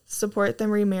support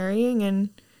them remarrying. And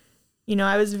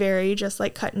I was very just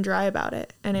like cut and dry about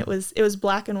it, and it was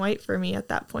black and white for me at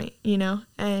that point,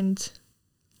 and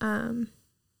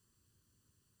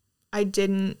I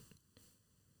didn't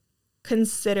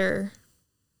consider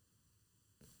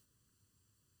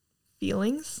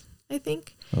feelings, I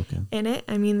think, in it.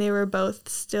 I mean, they were both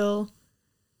still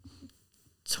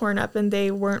torn up, and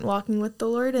they weren't walking with the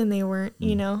Lord, and they weren't,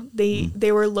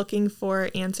 they were looking for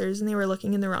answers, and they were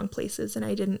looking in the wrong places. And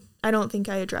I don't think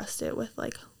I addressed it with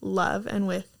like love and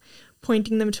with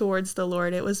pointing them towards the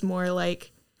Lord. It was more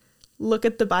like, look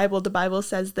at the Bible. The Bible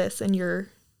says this, and you're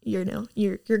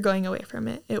going away from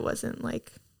it. It wasn't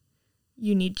like,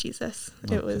 you need Jesus.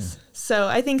 It was, so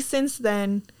I think since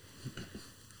then,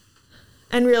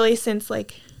 and really since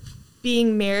like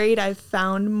being married, I've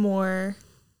found more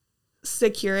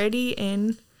security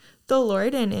in the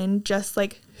Lord and in just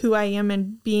like who I am,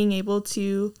 and being able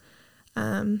to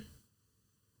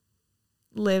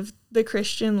live the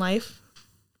Christian life,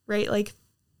 right? Like,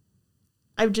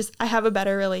 I have a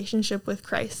better relationship with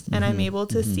Christ, and I'm able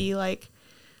to see, like,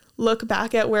 look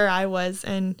back at where I was,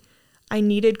 and I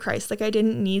needed Christ. Like, I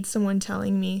didn't need someone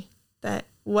telling me that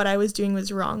what I was doing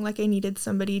was wrong. Like, I needed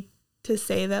somebody to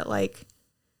say that, like,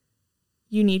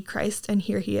 you need Christ, and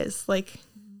here he is. Like,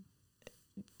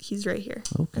 he's right here.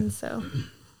 And so,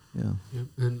 yeah.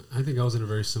 And I think I was in a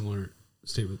very similar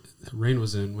state with Raine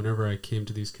was in. Whenever I came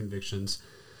to these convictions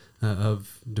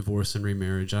of divorce and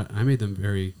remarriage, I made them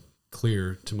very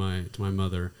clear to my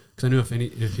mother, because I knew if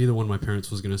either one of my parents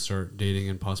was going to start dating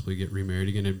and possibly get remarried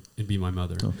again, it'd be my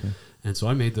mother. And so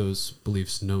I made those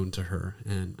beliefs known to her,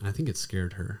 and I think it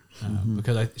scared her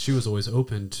because she was always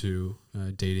open to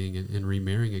dating and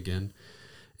remarrying again.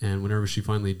 And whenever she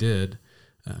finally did,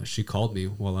 she called me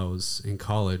while I was in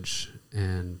college,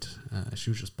 and she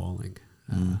was just bawling,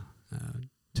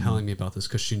 telling me about this,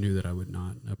 because she knew that I would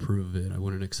not approve of it. I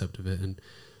wouldn't accept of it. And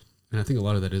I think a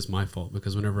lot of that is my fault,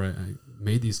 because whenever I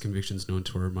made these convictions known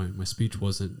to her, my speech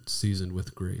wasn't seasoned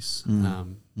with grace.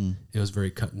 It was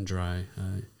very cut and dry.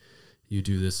 You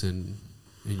do this and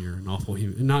you're an awful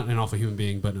human, not an awful human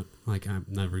being, but like, I'm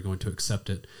never going to accept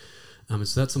it. So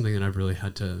that's something that I've really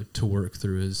had to work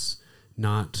through, is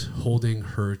not holding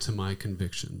her to my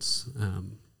convictions,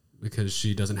 because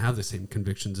she doesn't have the same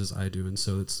convictions as I do. And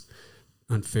so it's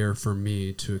unfair for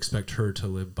me to expect her to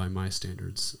live by my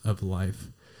standards of life.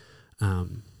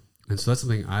 And so that's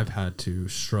something I've had to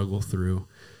struggle through.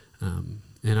 And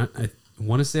I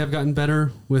want to say I've gotten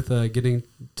better with getting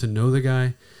to know the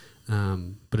guy,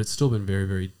 but it's still been very,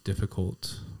 very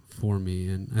difficult for me.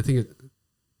 And I think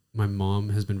my mom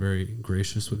has been very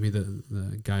gracious with me.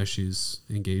 The guy she's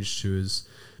engaged to has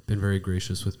been very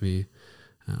gracious with me.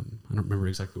 I don't remember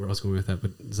exactly where I was going with that,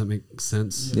 but does that make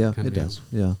sense? Yeah, it does.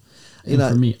 Yeah. And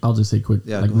for me, I'll just say quick,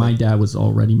 like, my dad was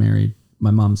already married.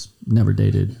 My mom's never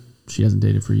dated. She hasn't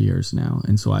dated for years now.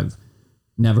 And so I've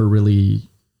never really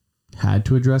had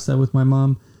to address that with my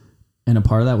mom. And a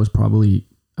part of that was probably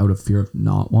out of fear of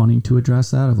not wanting to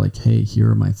address that, of like, hey, here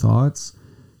are my thoughts.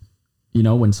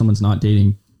 When someone's not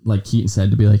dating, like Keaton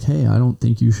said, to be like, hey, I don't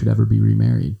think you should ever be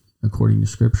remarried. According to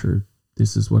scripture,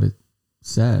 this is what it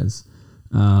says.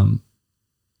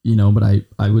 But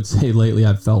I would say lately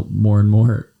I've felt more and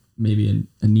more maybe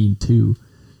a need to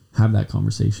have that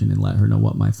conversation and let her know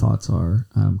what my thoughts are.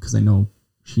 Because I know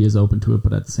she is open to it,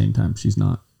 but at the same time, she's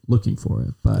not looking for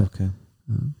it. But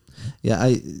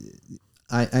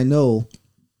I know,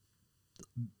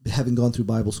 having gone through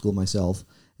Bible school myself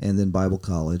and then Bible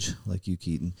college, like you,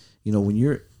 Keaton, when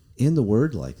you're in the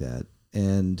Word like that,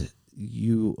 and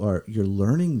you're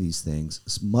learning these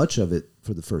things, much of it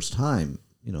for the first time,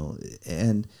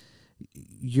 and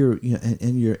you're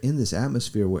and you're in this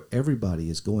atmosphere where everybody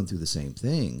is going through the same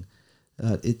thing.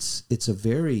 It's a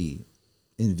very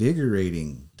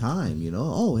invigorating time.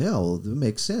 Oh yeah, well, it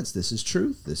makes sense. This is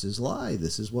truth. This is lie.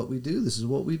 This is what we do. This is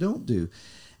what we don't do.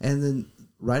 And then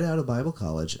right out of Bible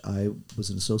college, I was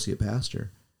an associate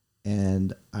pastor,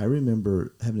 and I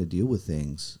remember having to deal with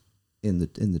things in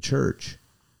the church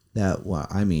that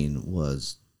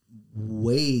was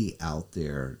way out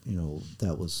there.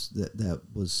 That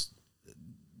was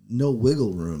no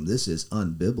wiggle room. This is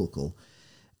unbiblical.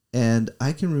 And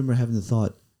I can remember having the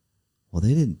thought, well,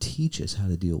 they didn't teach us how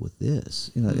to deal with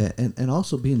this, and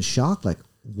also being shocked, like,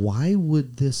 why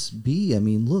would this be? I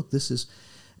mean, look, this is,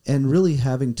 and really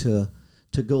having to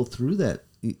go through that,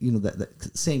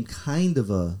 that same kind of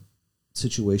a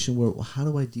situation where, well, how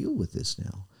do I deal with this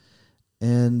now?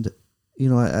 And,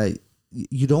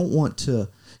 you don't want to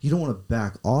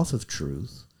back off of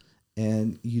truth,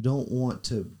 and you don't want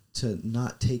to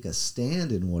not take a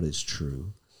stand in what is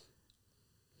true.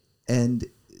 And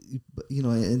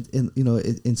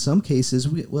in some cases,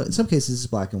 it's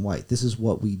black and white. This is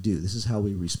what we do. This is how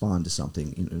we respond to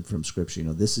something from Scripture.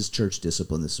 This is church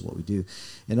discipline. This is what we do.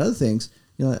 And other things,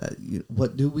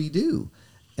 what do we do?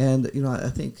 And I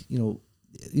think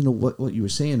what you were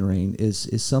saying, Raine,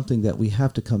 is something that we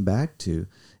have to come back to.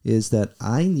 Is that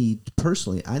I need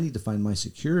to find my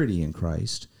security in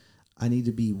Christ. I need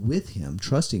to be with Him,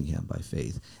 trusting Him by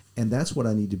faith, and that's what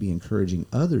I need to be encouraging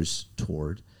others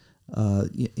toward.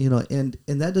 And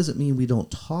that doesn't mean we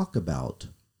don't talk about,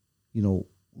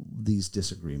 these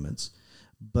disagreements,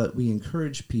 but we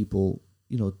encourage people,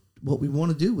 what we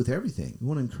want to do with everything. We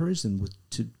want to encourage them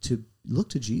to look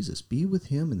to Jesus, be with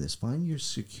Him in this, find your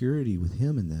security with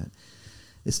Him in that.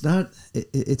 It's not,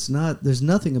 there's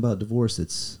nothing about divorce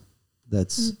that's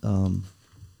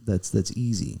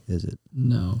easy, is it?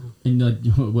 No. And like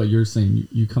what you're saying,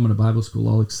 you come into Bible school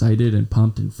all excited and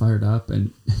pumped and fired up,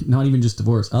 and not even just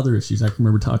divorce, other issues. I can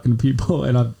remember talking to people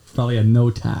and I probably had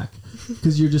no tact,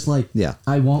 because you're just like,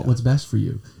 I want what's best for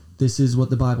you. This is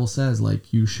what the Bible says.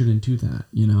 Like, you shouldn't do that,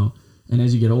 And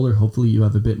as you get older, hopefully you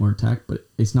have a bit more tact, but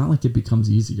it's not like it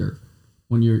becomes easier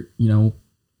when you're,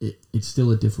 it's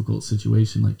still a difficult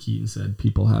situation. Like Keaton said,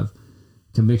 people have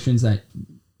convictions that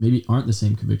maybe aren't the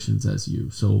same convictions as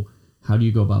you. So how do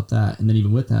you go about that? And then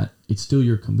even with that, it's still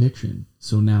your conviction.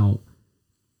 So now,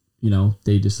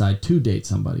 they decide to date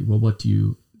somebody. Well,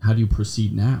 how do you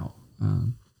proceed now?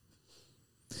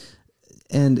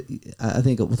 And I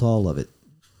think with all of it,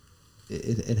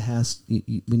 it has,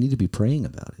 we need to be praying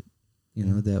about it.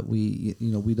 That we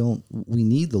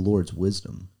need the Lord's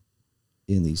wisdom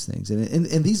in these things.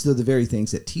 And these are the very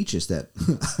things that teach us that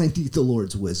I need the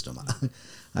Lord's wisdom.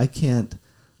 I can't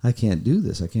do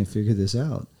this. I can't figure this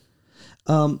out.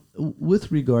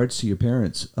 With regards to your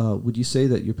parents, would you say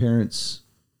that your parents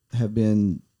have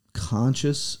been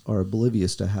conscious or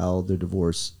oblivious to how their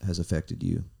divorce has affected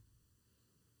you?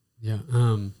 Yeah.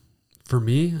 For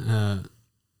me,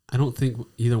 I don't think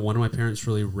either one of my parents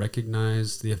really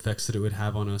recognized the effects that it would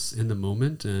have on us in the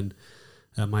moment. And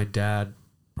my dad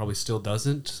probably still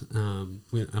doesn't. I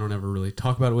don't ever really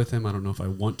talk about it with him. I don't know if I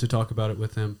want to talk about it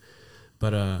with him.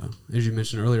 But as you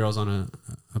mentioned earlier, I was on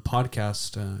a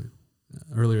podcast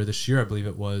earlier this year, I believe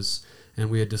it was, and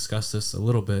we had discussed this a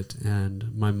little bit.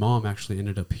 And my mom actually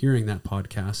ended up hearing that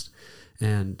podcast.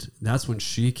 And that's when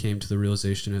she came to the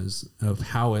realization of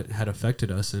how it had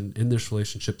affected us. And in this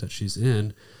relationship that she's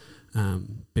in,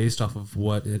 based off of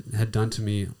what it had done to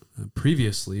me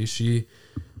previously, she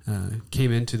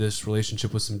came into this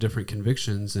relationship with some different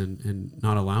convictions and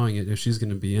not allowing it. If she's going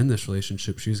to be in this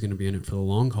relationship, she's going to be in it for the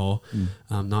long haul,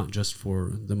 not just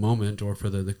for the moment or for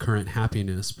the current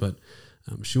happiness, but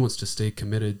she wants to stay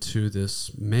committed to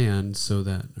this man so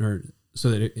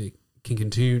that it can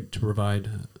continue to provide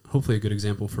hopefully a good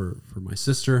example for my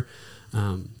sister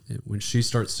when she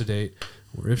starts to date,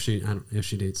 or if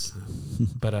she dates,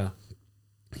 but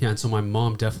yeah, and so my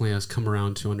mom definitely has come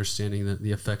around to understanding that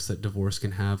the effects that divorce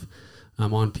can have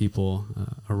on people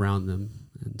around them.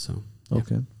 And so, yeah.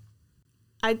 Okay.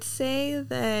 I'd say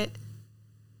that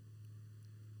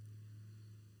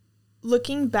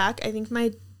looking back, I think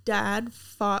my dad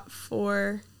fought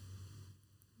for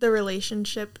the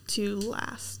relationship to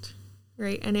last,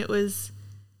 right? And it was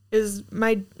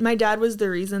my dad was the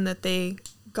reason that they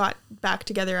got back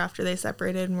together after they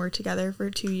separated and were together for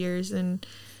 2 years, and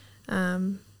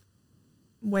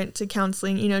went to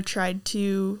counseling, tried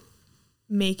to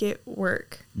make it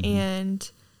work.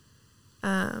 And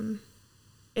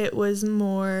it was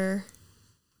more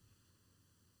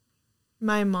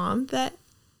my mom that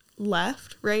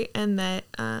left, right? And that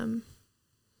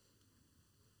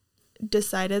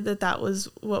decided that was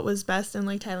what was best. And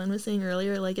like Tylan was saying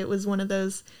earlier, like it was one of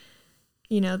those,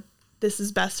 this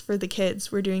is best for the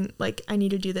kids. We're doing, like, I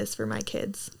need to do this for my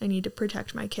kids. I need to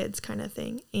protect my kids kind of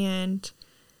thing. And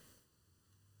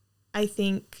I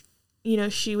think,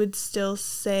 she would still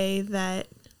say that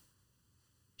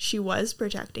she was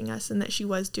protecting us and that she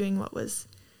was doing what was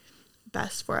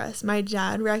best for us. My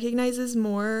dad recognizes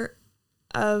more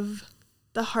of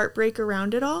the heartbreak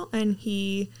around it all, and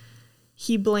he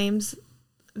blames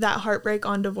that heartbreak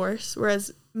on divorce,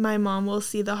 whereas my mom will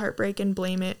see the heartbreak and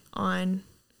blame it on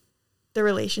the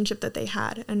relationship that they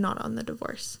had and not on the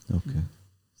divorce. Okay.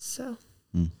 So.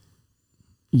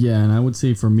 Yeah, and I would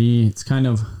say for me, it's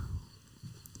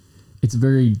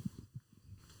very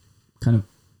kind of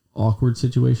awkward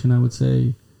situation, I would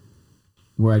say,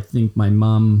 where I think my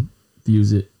mom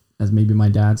views it as maybe my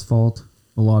dad's fault,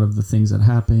 a lot of the things that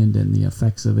happened and the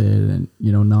effects of it, and,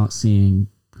 not seeing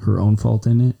her own fault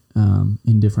in it,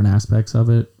 in different aspects of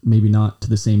it, maybe not to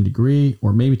the same degree,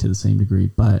 or maybe to the same degree,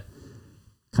 but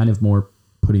kind of more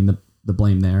putting the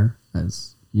blame there,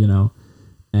 as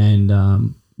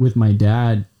and with my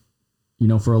dad,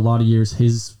 for a lot of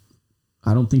years,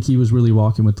 I don't think he was really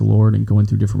walking with the Lord and going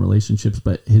through different relationships,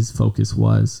 but his focus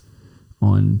was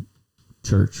on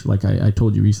church. Like I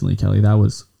told you recently, Kelly, that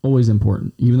was always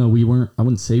important, even though I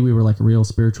wouldn't say we were like a real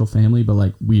spiritual family, but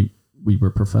like we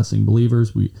were professing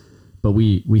believers, but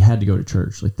we had to go to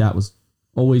church. Like that was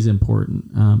always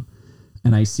important.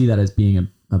 And I see that as being a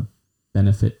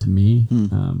benefit to me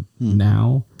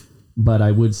now, but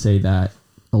I would say that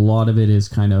a lot of it is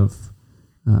kind of,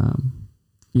 I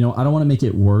don't want to make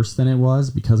it worse than it was,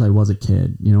 because I was a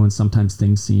kid, and sometimes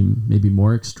things seem maybe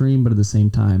more extreme, but at the same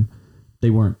time, they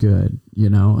weren't good,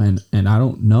 and I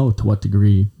don't know to what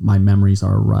degree my memories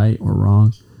are right or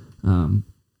wrong.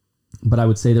 But I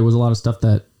would say there was a lot of stuff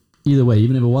that either way,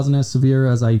 even if it wasn't as severe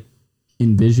as I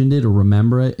envisioned it or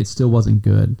remember it, it still wasn't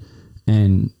good.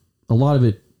 And a lot of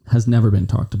it has never been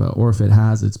talked about, or if it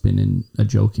has, it's been in a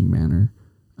joking manner,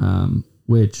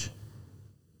 which,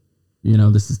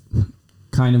 this is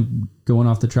kind of going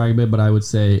off the track a bit, but I would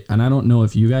say, and I don't know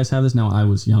if you guys have this now, I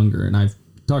was younger and I've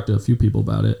talked to a few people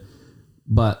about it,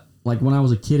 but like when I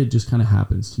was a kid, it just kind of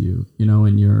happens to you,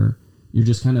 and you're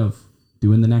just kind of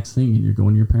doing the next thing, and you're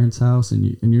going to your parents' house,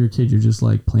 and you're a kid, you're just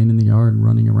like playing in the yard and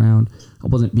running around. I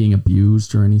wasn't being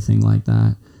abused or anything like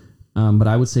that. But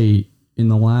I would say in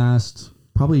the last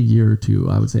probably a year or two,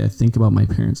 I would say I think about my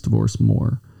parents' divorce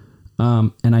more.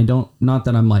 And I don't, not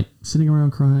that I'm like sitting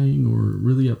around crying or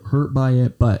really hurt by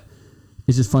it, but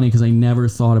it's just funny because I never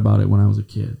thought about it when I was a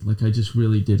kid. Like I just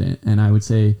really didn't. And I would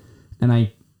say, and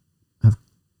I have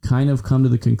kind of come to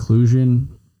the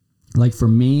conclusion, like for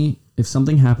me, if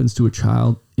something happens to a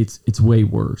child, it's way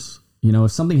worse.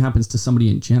 If something happens to somebody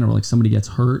in general, like somebody gets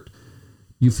hurt,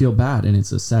 you feel bad and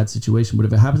it's a sad situation. But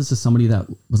if it happens to somebody that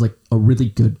was like a really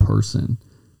good person,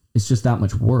 it's just that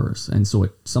much worse. And so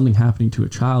something happening to a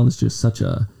child is just such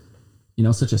a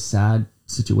sad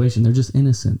situation. They're just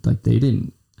innocent. Like they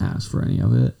didn't ask for any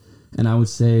of it. And I would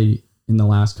say in the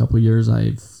last couple of years,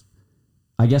 I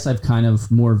guess I've kind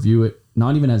of more view it,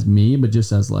 not even as me, but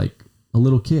just as like a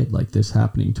little kid, like this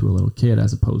happening to a little kid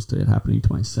as opposed to it happening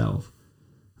to myself.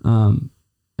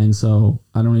 And so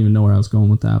I don't even know where I was going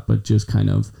with that, but just kind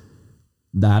of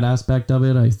that aspect of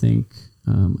it, I think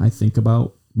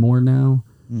about more now.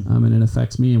 And it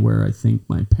affects me, and where I think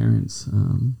my parents,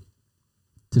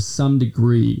 to some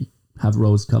degree, have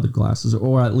rose-colored glasses,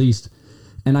 or at least,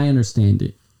 and I understand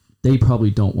it, they probably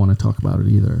don't want to talk about it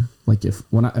either. Like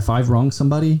if I've wronged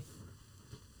somebody,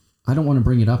 I don't want to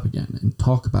bring it up again and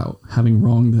talk about having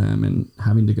wronged them and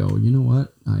having to go, you know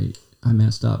what, I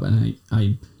messed up, and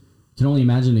I can only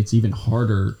imagine it's even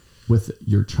harder with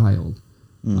your child,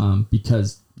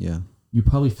 because you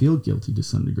probably feel guilty to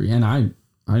some degree, and I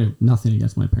have nothing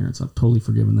against my parents. I've totally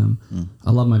forgiven them.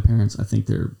 I love my parents. I think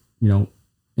they're, in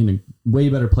a way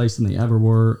better place than they ever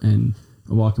were and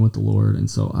are walking with the Lord. And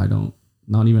so I don't,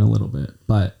 not even a little bit,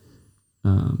 but,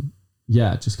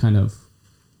 just kind of,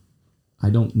 I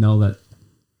don't know that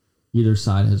either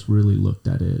side has really looked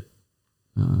at it,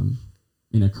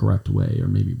 in a correct way, or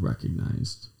maybe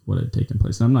recognized what had taken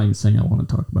place. And I'm not even saying I want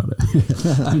to talk about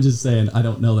it. I'm just saying, I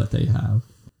don't know that they have.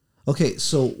 Okay,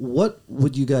 so what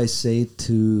would you guys say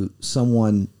to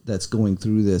someone that's going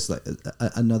through this, like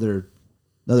another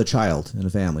child in a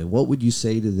family? What would you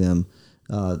say to them,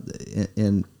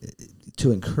 and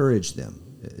to encourage them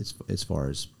as far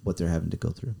as what they're having to go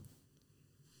through?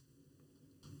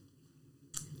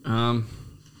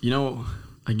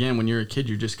 Again, when you're a kid,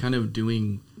 you're just kind of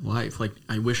doing life. Like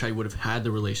I wish I would have had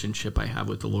the relationship I have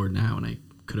with the Lord now, and I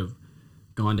could have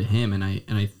gone to Him, and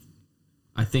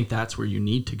I I think that's where you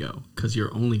need to go, because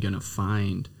you're only going to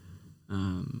find,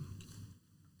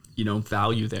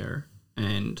 value there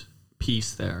and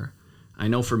peace there. I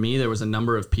know for me, there was a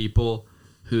number of people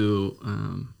who,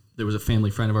 there was a family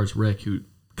friend of ours, Rick, who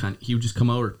he would just come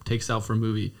over, take us out for a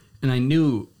movie. And I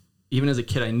knew, even as a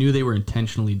kid, I knew they were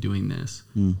intentionally doing this,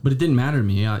 but it didn't matter to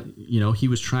me. He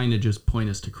was trying to just point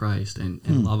us to Christ and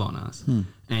love on us.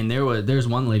 And there's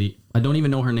one lady, I don't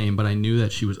even know her name, but I knew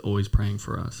that she was always praying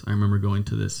for us. I remember going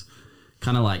to this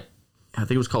kind of like, I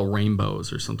think it was called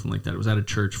Rainbows or something like that. It was at a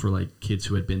church for like kids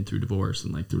who had been through divorce,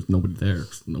 and like there was nobody there,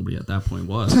 'cause nobody at that point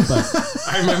was. But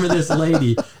I remember this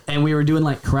lady, and we were doing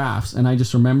like crafts, and I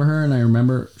just remember her, and I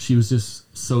remember she was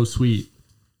just so sweet,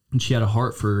 and she had a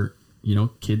heart for,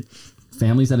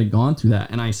 families that had gone through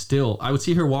that. And I would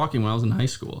see her walking when I was in high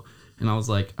school, and I was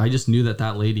like, I just knew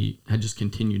that lady had just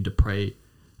continued to pray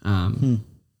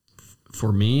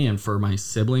for me and for my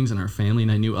siblings and our family.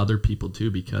 And I knew other people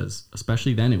too, because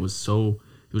especially then it was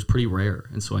pretty rare.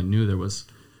 And so I knew there was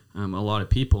a lot of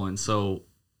people. And so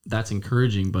that's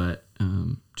encouraging, but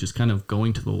just kind of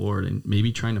going to the Lord and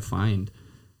maybe trying to find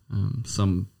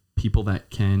some people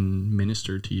that can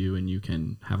minister to you and you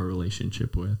can have a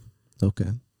relationship with.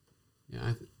 Okay.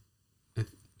 Yeah, I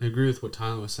agree with what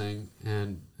Tylan was saying,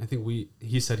 and I think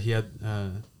he said he had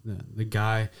the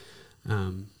guy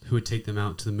who would take them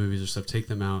out to the movies or stuff, take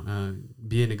them out,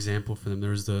 be an example for them.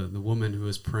 There was the woman who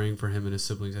was praying for him and his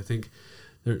siblings. I think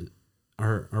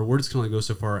our words can only go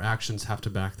so far. Our actions have to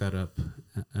back that up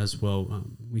as well.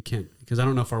 We can't, because I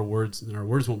don't know if our words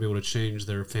won't be able to change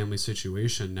their family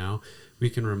situation now. We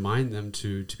can remind them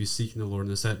to be seeking the Lord in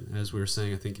this. That, as we were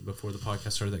saying, I think before the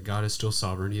podcast started, that God is still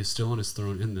sovereign. He is still on his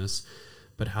throne in this.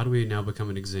 But how do we now become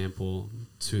an example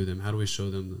to them? How do we show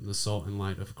them the salt and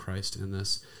light of Christ in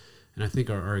this? And I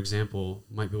think our example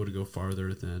might be able to go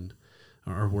farther than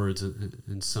our words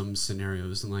in some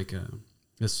scenarios. And like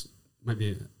this might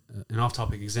be an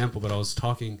off-topic example, but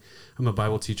I'm a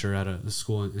Bible teacher at a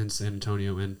school in San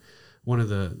Antonio, and one of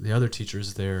the other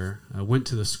teachers there went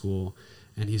to the school,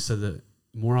 and he said that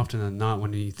more often than not,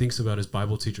 when he thinks about his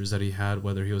Bible teachers that he had,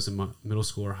 whether he was in middle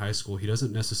school or high school, he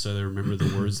doesn't necessarily remember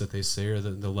the words that they say or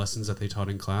the lessons that they taught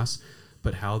in class,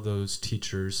 but how those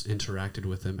teachers interacted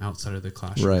with them outside of the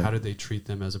classroom. Right. How did they treat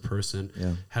them as a person?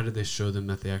 Yeah. How did they show them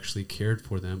that they actually cared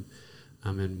for them?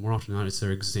 And more often than not, it's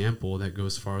their example that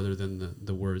goes farther than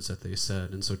the words that they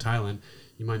said. And so, Tylan,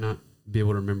 you might not be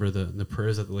able to remember the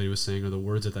prayers that the lady was saying or the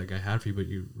words that guy had for you, but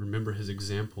you remember his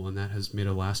example, and that has made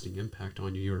a lasting impact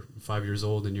on you. You're 5 years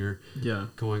old, and you're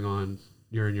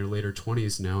you're in your later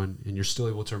 20s now, and you're still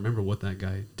able to remember what that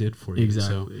guy did for you.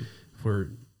 Exactly. So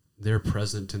they're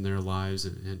present in their lives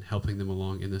and helping them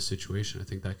along in this situation, I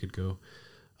think that could go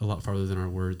a lot farther than our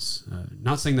words.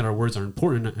 Not saying that our words are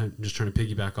important. I'm just trying to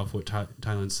piggyback off what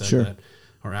Tylan said, that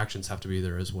our actions have to be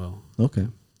there as well. Okay.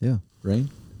 Yeah.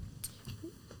 Raine?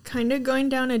 Kind of going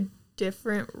down a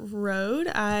different road.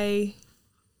 I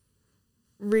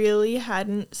really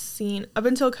hadn't seen, up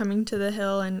until coming to the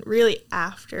Hill and really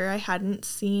after, I hadn't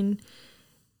seen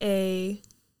a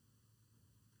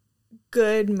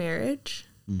good marriage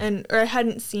or I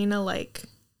hadn't seen a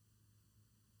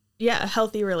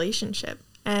healthy relationship.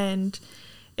 And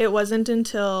it wasn't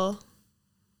until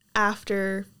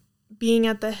after being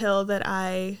at the Hill that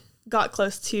I got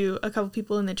close to a couple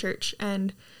people in the church,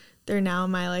 and they're now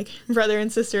my brother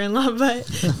and sister-in-law, but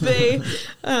they,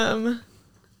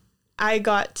 I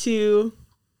got to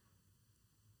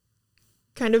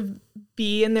kind of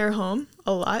be in their home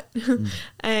a lot.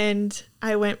 And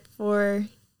I went for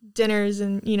dinners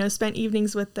and, spent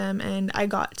evenings with them, and I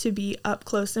got to be up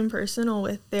close and personal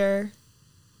with their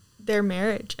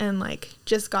marriage, and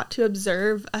just got to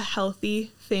observe a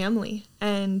healthy family.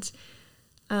 And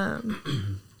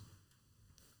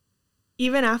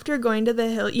even after going to the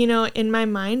Hill, in my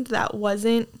mind, that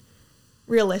wasn't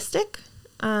realistic.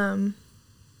 I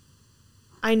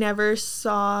never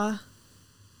saw,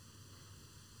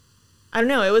 I don't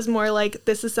know, it was more like,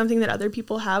 this is something that other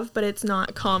people have, but it's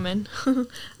not common.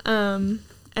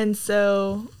 And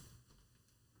so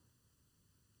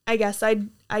I guess I'd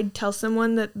tell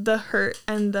someone that the hurt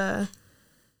and the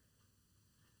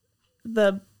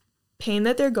pain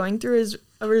that they're going through is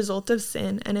a result of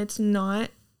sin, and it's not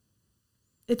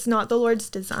the Lord's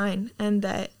design, and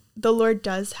that the Lord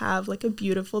does have a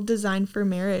beautiful design for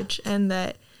marriage, and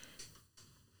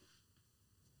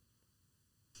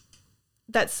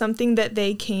that's something that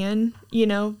they can,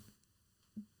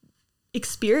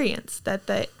 experience,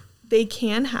 that they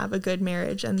can have a good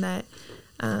marriage, and that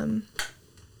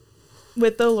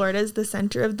with the Lord as the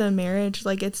center of the marriage,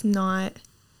 it's not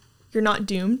you're not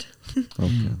doomed.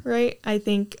 Okay. Right? I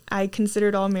think I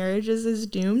considered all marriages as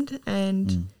doomed,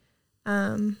 and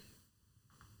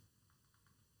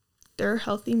there are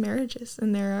healthy marriages,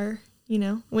 and there are, you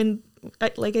know, when,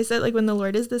 like I said, like when the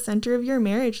Lord is the center of your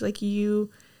marriage, like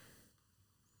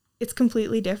it's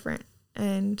completely different,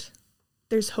 and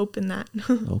there's hope in that.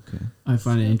 Okay. I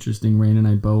find it interesting. Raine and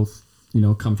I both, you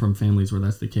know, come from families where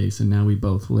that's the case, and now we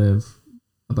both live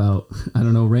about, I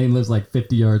don't know, Raine lives like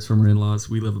 50 yards from her in-laws.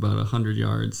 We live about 100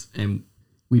 yards, and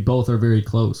we both are very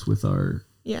close with our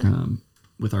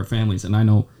families. And I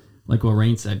know, like what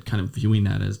Raine said, kind of viewing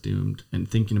that as doomed and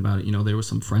thinking about it, you know, there were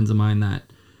some friends of mine that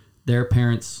their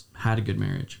parents had a good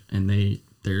marriage, and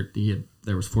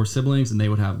there was 4 siblings, and they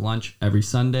would have lunch every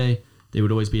Sunday. They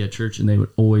would always be at church, and they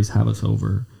would always have us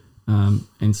over.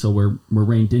 And so where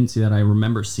Raine didn't see that, I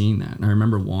remember seeing that, and I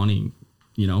remember wanting,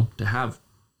 you know, to have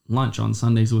lunch on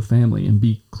Sundays with family and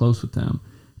be close with them.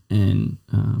 And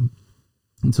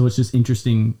so it's just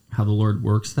interesting how the Lord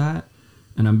works that.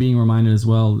 And I'm being reminded as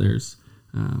well, there's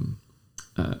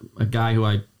a guy who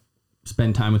I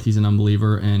spend time with. He's an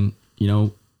unbeliever, and, you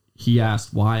know, he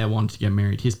asked why I wanted to get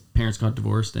married. His parents got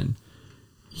divorced, and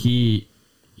he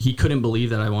couldn't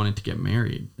believe that I wanted to get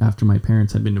married after my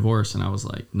parents had been divorced. And I was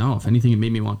like, no, if anything, it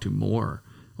made me want to more.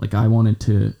 Like, I wanted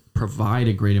to provide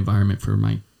a great environment for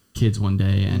my kids one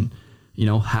day, and, you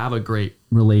know, have a great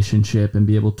relationship and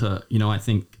be able to, you know, I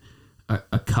think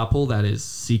a couple that is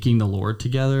seeking the Lord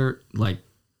together, like,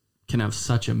 can have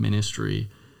such a ministry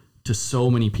to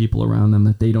so many people around them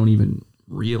that they don't even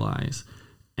realize.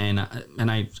 And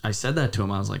I said that to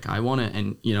him. I was like, I want to,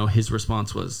 and, you know, his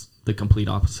response was the complete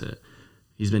opposite.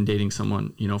 He's been dating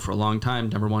someone, you know, for a long time,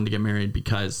 never wanted to get married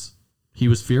because he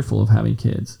was fearful of having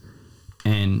kids.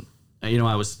 And, you know,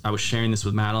 I was sharing this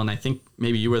with Madeline. I think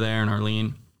maybe you were there, and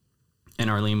Arlene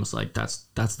was like,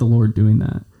 that's the Lord doing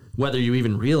that. Whether you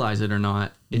even realize it or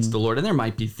not, it's the Lord. And there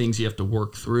might be things you have to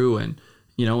work through, and,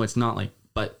 you know, it's not like,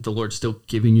 but the Lord's still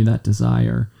giving you that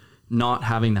desire, not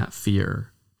having that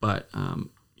fear, but,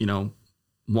 you know,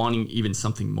 wanting even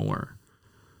something more.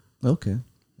 Okay.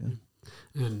 Yeah.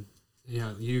 And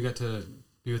yeah, you got to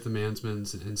be with the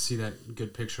Mansmanns and see that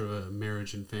good picture of a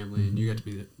marriage and family, and you got to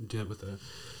do that with the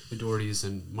Dohertys,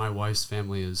 and my wife's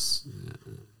family is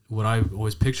what I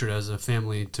always pictured as a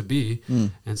family to be.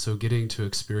 And so getting to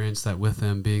experience that with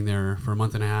them, being there for a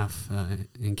month and a half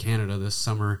in Canada this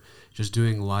summer, just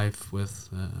doing life with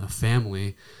a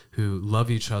family who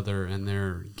love each other, and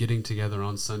they're getting together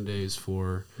on Sundays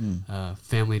for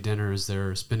family dinners.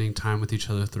 They're spending time with each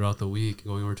other throughout the week,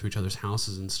 going over to each other's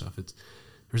houses and stuff.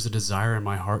 There's a desire in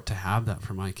my heart to have that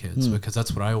for my kids, because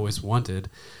that's what I always wanted.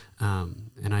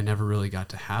 And I never really got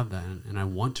to have that. And I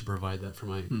want to provide that for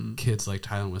my kids. Like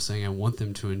Tylan was saying, I want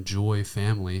them to enjoy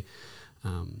family,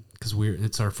 because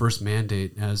it's our first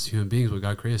mandate as human beings, what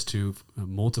God created us to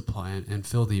multiply and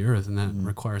fill the earth. And that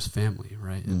requires family.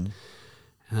 Right. And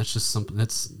that's just something,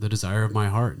 that's the desire of my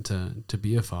heart, to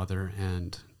be a father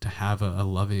and to have a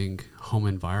loving home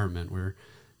environment where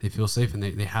they feel safe, and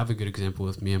they have a good example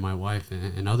with me and my wife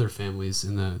and other families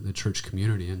in the church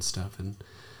community and stuff. And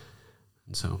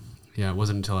so, yeah, it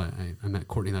wasn't until I met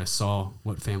Courtney that I saw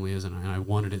what family is, and I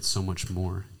wanted it so much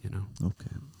more, you know.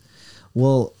 Okay.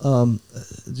 Well,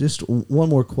 just one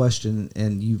more question,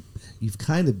 and you've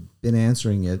kind of been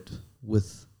answering it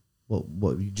with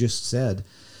what you just said,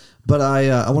 but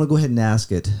I want to go ahead and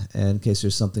ask it in case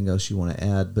there's something else you want to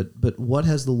add. But what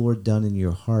has the Lord done in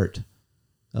your heart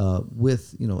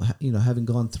with having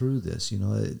gone through this? You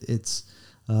know, it's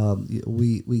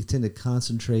we tend to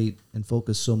concentrate and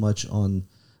focus so much on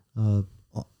the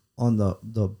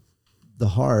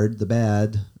hard, the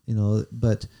bad, you know,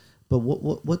 but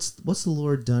what's the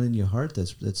Lord done in your heart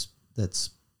that's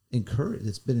encouraged,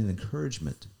 it's been an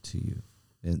encouragement to you,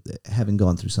 and having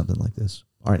gone through something like this,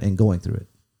 and going through it?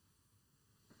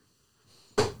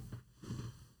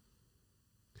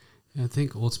 Yeah, I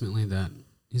think ultimately that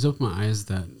He's opened my eyes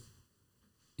that,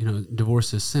 you know,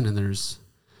 divorce is sin, and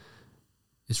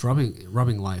it's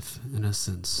robbing life in a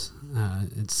sense.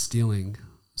 It's stealing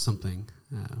something.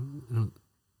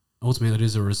 Ultimately, that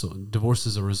is a result. Divorce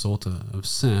is a result of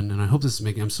sin, and I hope this is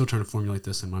making. I'm still trying to formulate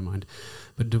this in my mind,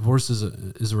 but divorce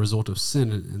is a result of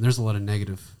sin, and there's a lot of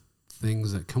negative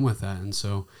things that come with that. And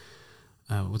so,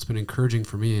 what's been encouraging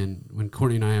for me, and when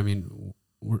Courtney and I mean,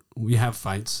 we have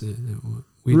fights.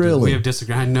 We have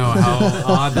disagreements. I know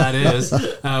how odd that is.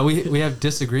 We have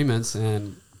disagreements,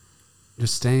 and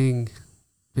just staying,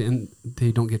 and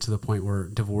they don't get to the point where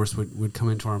divorce would come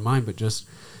into our mind, but just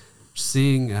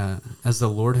seeing as the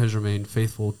Lord has remained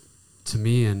faithful to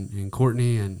me and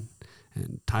Courtney, and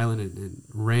Tylan and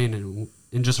Raine and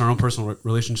in just our own personal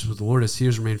relationships with the Lord, as He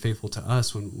has remained faithful to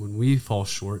us when we fall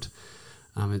short.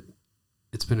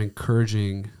 It's been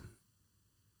encouraging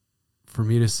for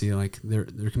me to see like there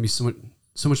can be so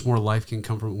much more life can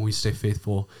come from when we stay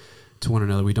faithful to one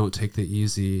another. We don't take the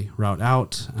easy route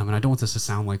out. And I don't want this to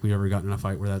sound like we ever got in a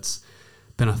fight where that's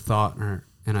been a thought or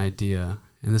an idea.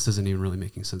 And this isn't even really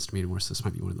making sense to me anymore, so this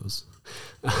might be one of those.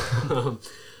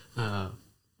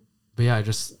 But yeah, I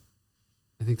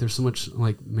think there's so much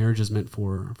like marriage is meant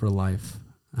for life,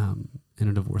 and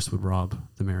a divorce would rob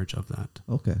the marriage of that.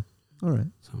 Okay. All right.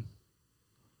 So.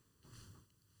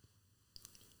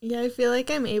 Yeah, I feel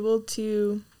like I'm able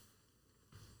to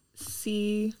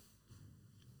see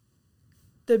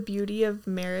the beauty of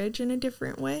marriage in a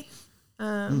different way.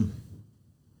 I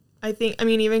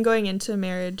mean, even going into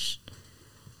marriage,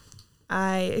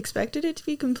 I expected it to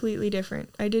be completely different.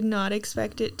 I did not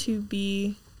expect it to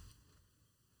be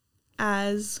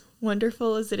as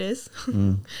wonderful as it is.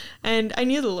 And I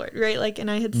knew the Lord, right? Like, and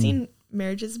I had seen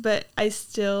marriages, but I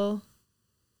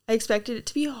expected it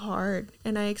to be hard,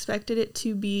 and I expected it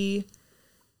to be,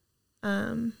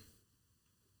 I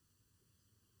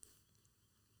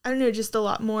don't know, just a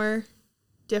lot more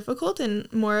difficult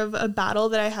and more of a battle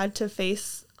that I had to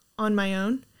face on my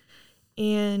own.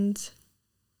 And,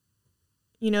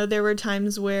 you know, there were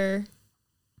times where,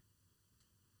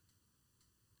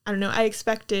 I don't know, I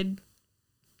expected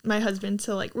my husband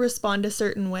to like respond a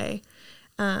certain way,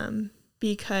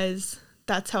 because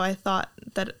that's how I thought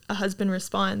that a husband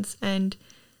responds. And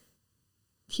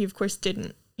he of course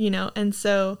didn't, you know? And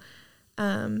so,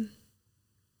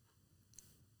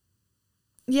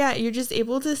 yeah, you're just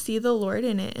able to see the Lord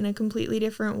in it in a completely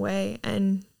different way.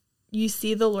 And you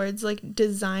see the Lord's like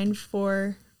design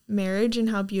for marriage and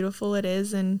how beautiful it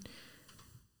is. And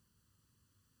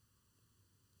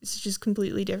it's just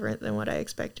completely different than what I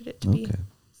expected it to be.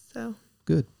 So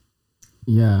good.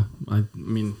 Yeah, I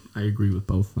mean, I agree with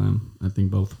both of them. I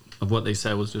think both of what they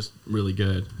said was just really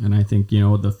good. And I think, you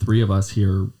know, the three of us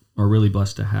here are really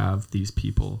blessed to have these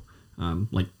people,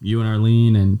 like you and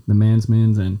Arlene and the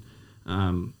Mansmans and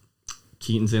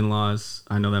Keaton's in-laws.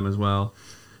 I know them as well.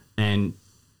 And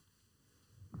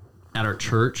at our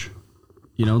church,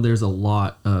 you know, there's a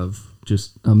lot of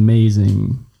just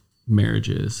amazing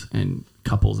marriages and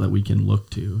couples that we can look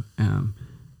to,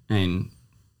 and,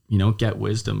 you know, get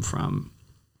wisdom from.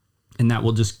 And that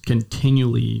will just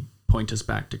continually point us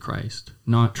back to Christ,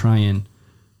 not try and,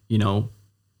 you know,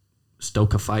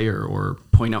 stoke a fire or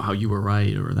point out how you were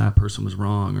right or that person was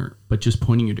wrong, but just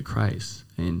pointing you to Christ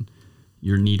and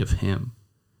your need of Him,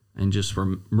 and just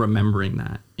remembering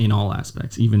that in all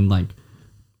aspects. Even like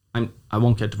I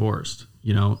won't get divorced,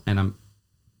 you know, and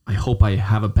I hope I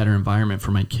have a better environment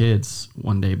for my kids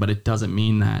one day, but it doesn't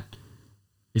mean that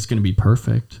it's going to be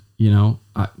perfect. You know,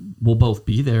 we'll both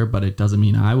be there, but it doesn't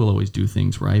mean I will always do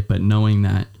things right. But knowing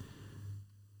that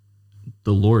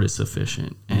the Lord is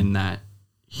sufficient and that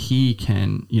He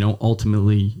can, you know,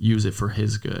 ultimately use it for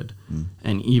His good.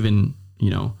 And even,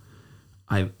 you know,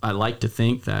 I like to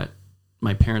think that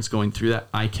my parents going through that,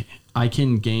 I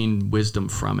can gain wisdom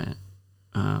from it.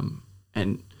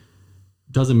 And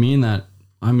doesn't mean that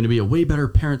I'm going to be a way better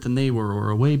parent than they were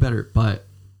or a way better, but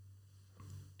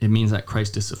it means that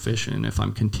Christ is sufficient. And if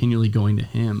I'm continually going to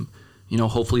Him, you know,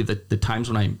 hopefully the times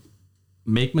when I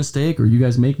make mistake or you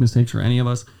guys make mistakes or any of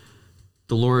us,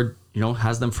 the Lord, you know,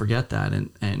 has them forget that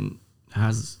and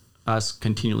has us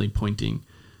continually pointing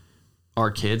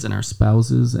our kids and our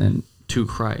spouses and to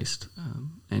Christ,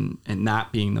 and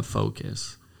that being the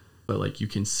focus. But like, you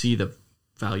can see the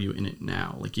value in it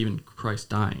now. Like even Christ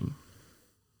dying,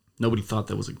 nobody thought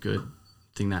that was a good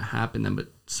thing that happened then, but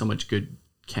so much good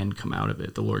can come out of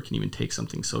it. The Lord can even take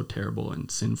something so terrible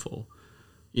and sinful,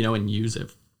 you know, and use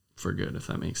it for good, if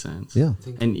that makes sense. Yeah.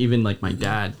 And even like my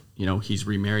dad, you know, he's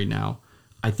remarried now.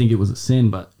 I think it was a sin,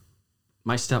 but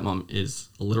my stepmom is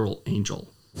a literal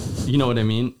angel. You know what I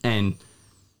mean? And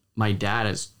my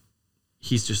dad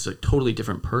he's just a totally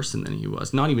different person than he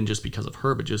was. Not even just because of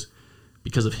her, but just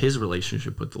because of his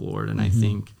relationship with the Lord. And I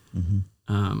think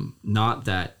not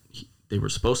that they were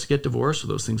supposed to get divorced or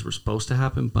those things were supposed to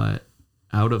happen, but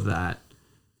out of that,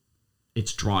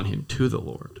 it's drawn him to the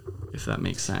Lord, if that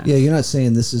makes sense. Yeah, you're not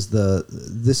saying this is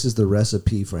the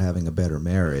recipe for having a better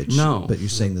marriage. No. But you're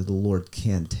saying that the Lord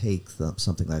can take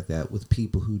something like that with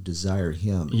people who desire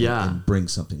Him and bring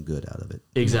something good out of it.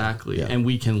 Exactly. Yeah. And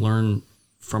we can learn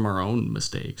from our own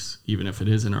mistakes, even if it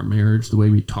is in our marriage, the way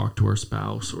we talk to our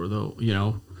spouse, or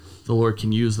the Lord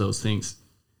can use those things.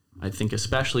 I think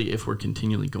especially if we're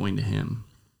continually going to Him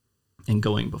and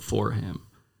going before Him.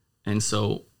 And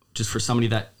so just for somebody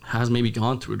that has maybe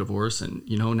gone through a divorce and,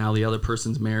 now the other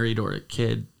person's married or a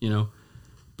kid, the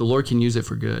Lord can use it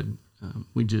for good.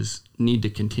 We just need to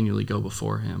continually go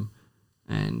before him.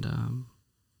 And,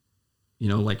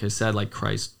 like I said, like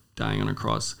Christ dying on a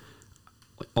cross,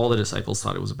 like all the disciples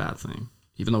thought it was a bad thing,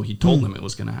 even though he told them it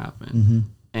was going to happen. Mm-hmm.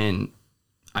 And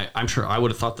I'm sure I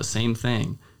would have thought the same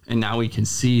thing. And now we can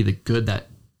see the good that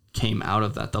came out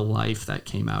of that, the life that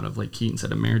came out of, like Keaton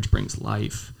said, a marriage brings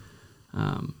life.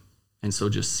 And so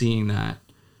just seeing that,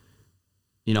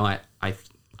 I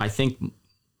think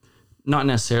not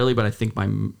necessarily, but I think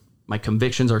my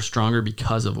convictions are stronger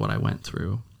because of what I went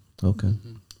through. Okay.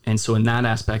 Mm-hmm. And so in that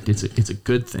aspect, it's a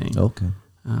good thing. Okay.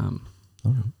 All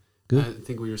right. Good. I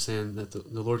think we were saying that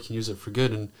the Lord can use it for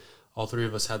good, and all three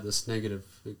of us had this negative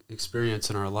experience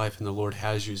in our life, and the Lord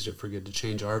has used it for good to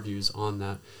change our views on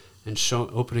that and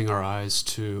opening our eyes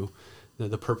to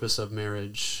the purpose of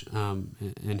marriage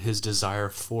and his desire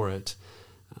for it.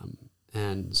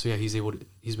 And so, he's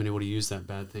been able to use that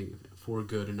bad thing for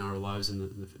good in our lives and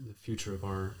the future of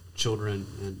our children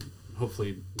and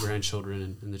hopefully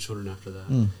grandchildren and the children after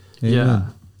that. Yeah,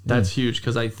 that's huge,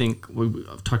 because I think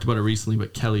I've talked about it recently,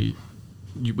 but Kelly,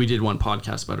 we did one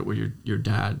podcast about it where your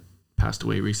dad passed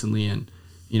away recently, and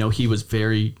he was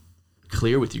very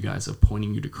clear with you guys of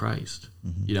pointing you to Christ,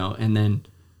 and then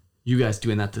you guys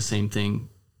doing that the same thing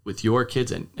with your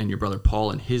kids and your brother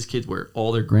Paul and his kids, where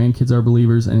all their grandkids are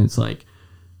believers, and it's like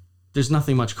there's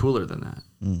nothing much cooler than that.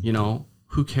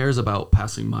 Who cares about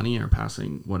passing money or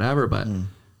passing whatever, but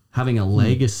having a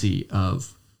legacy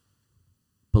of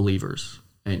believers.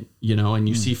 And and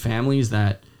you see families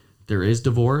that there is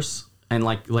divorce, and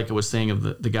like I was saying of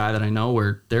the guy that I know,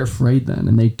 where they're afraid then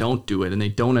and they don't do it, and they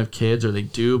don't have kids, or they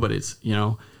do, but it's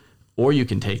or you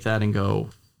can take that and go,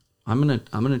 I'm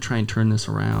gonna try and turn this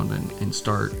around and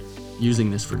start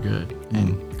using this for good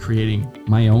and creating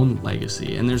my own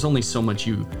legacy. And there's only so much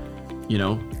you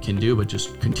can do, but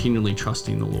just continually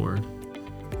trusting the Lord.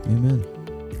 Amen.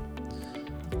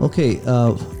 Okay,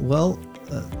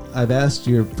 I've asked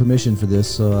your permission for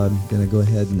this, so I'm going to go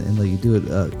ahead and let you do it.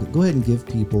 Go ahead and give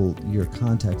people your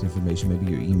contact information, maybe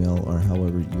your email or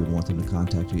however you would want them to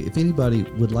contact you. If anybody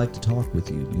would like to talk with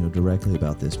you, directly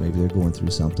about this, maybe they're going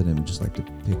through something and would just like to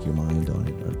pick your mind on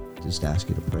it, or just ask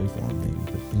you to pray for them, maybe.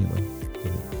 But anyway, go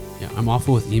ahead. Yeah, I'm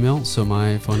awful with email, so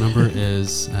my phone number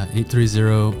is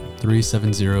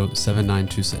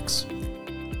 830-370-7926.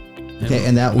 Okay,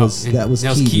 and that was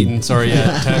Keaton. Sorry,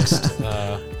 text.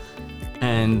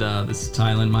 And this is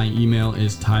Tylan. My email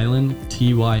is Tylan,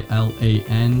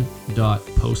 Tylan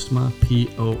 .postma,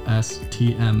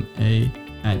 POSTMA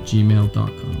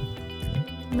 @gmail.com.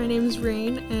 My name is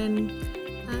Raine, and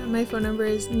my phone number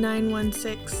is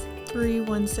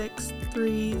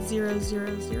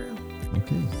 916-316-3000.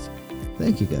 Okay.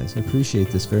 Thank you, guys. I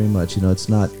appreciate this very much. It's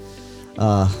not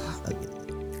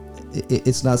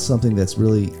it's not something that's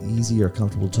really easy or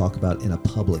comfortable to talk about in a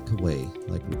public way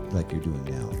like you're doing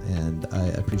now. And I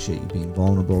appreciate you being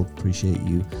vulnerable, appreciate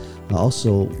you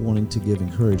also wanting to give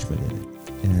encouragement in it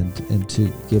and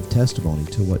to give testimony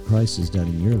to what Christ has done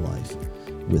in your life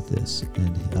with this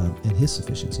and his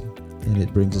sufficiency. And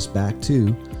it brings us back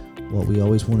to what we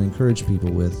always want to encourage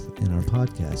people with in our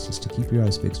podcast, is to keep your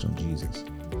eyes fixed on Jesus,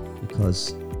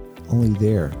 because only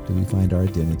there do we find our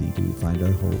identity, do we find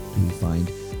our hope, do we find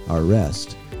our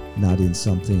rest, not in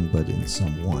something but in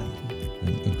someone,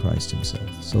 in Christ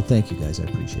himself. So thank you, guys. I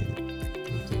appreciate it.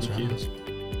 Thanks for having us.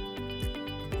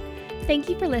 Thank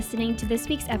you for listening to this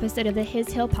week's episode of the His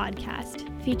Hill podcast,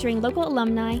 featuring local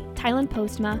alumni Tylan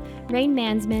Postma, Raine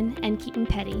Mansmann, and Keaton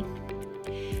Petty.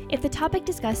 If the topic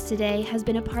discussed today has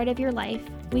been a part of your life,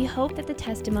 we hope that the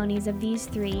testimonies of these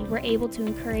three were able to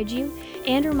encourage you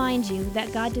and remind you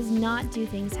that God does not do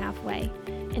things halfway,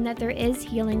 and that there is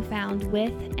healing found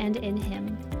with and in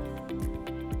Him.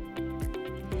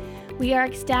 We are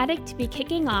ecstatic to be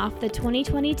kicking off the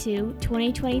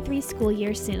 2022-2023 school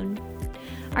year soon.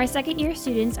 Our second-year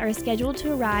students are scheduled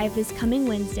to arrive this coming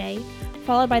Wednesday,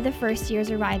 followed by the first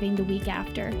years arriving the week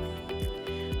after.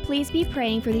 Please be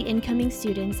praying for the incoming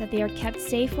students that they are kept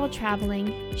safe while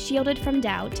traveling, shielded from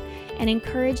doubt, and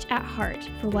encouraged at heart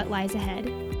for what lies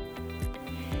ahead.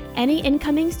 Any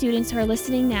incoming students who are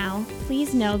listening now,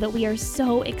 please know that we are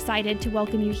so excited to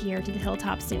welcome you here to the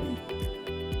Hilltop soon.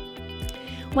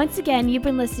 Once again, you've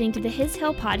been listening to the His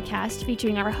Hill podcast,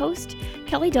 featuring our host,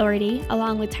 Kelly Doherty,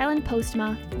 along with Tylan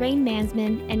Postma, Raine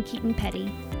Mansmann, and Keaton Petty.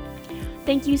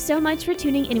 Thank you so much for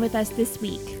tuning in with us this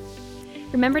week.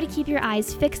 Remember to keep your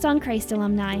eyes fixed on Christ,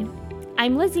 alumni.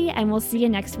 I'm Lizzie, and we'll see you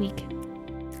next week.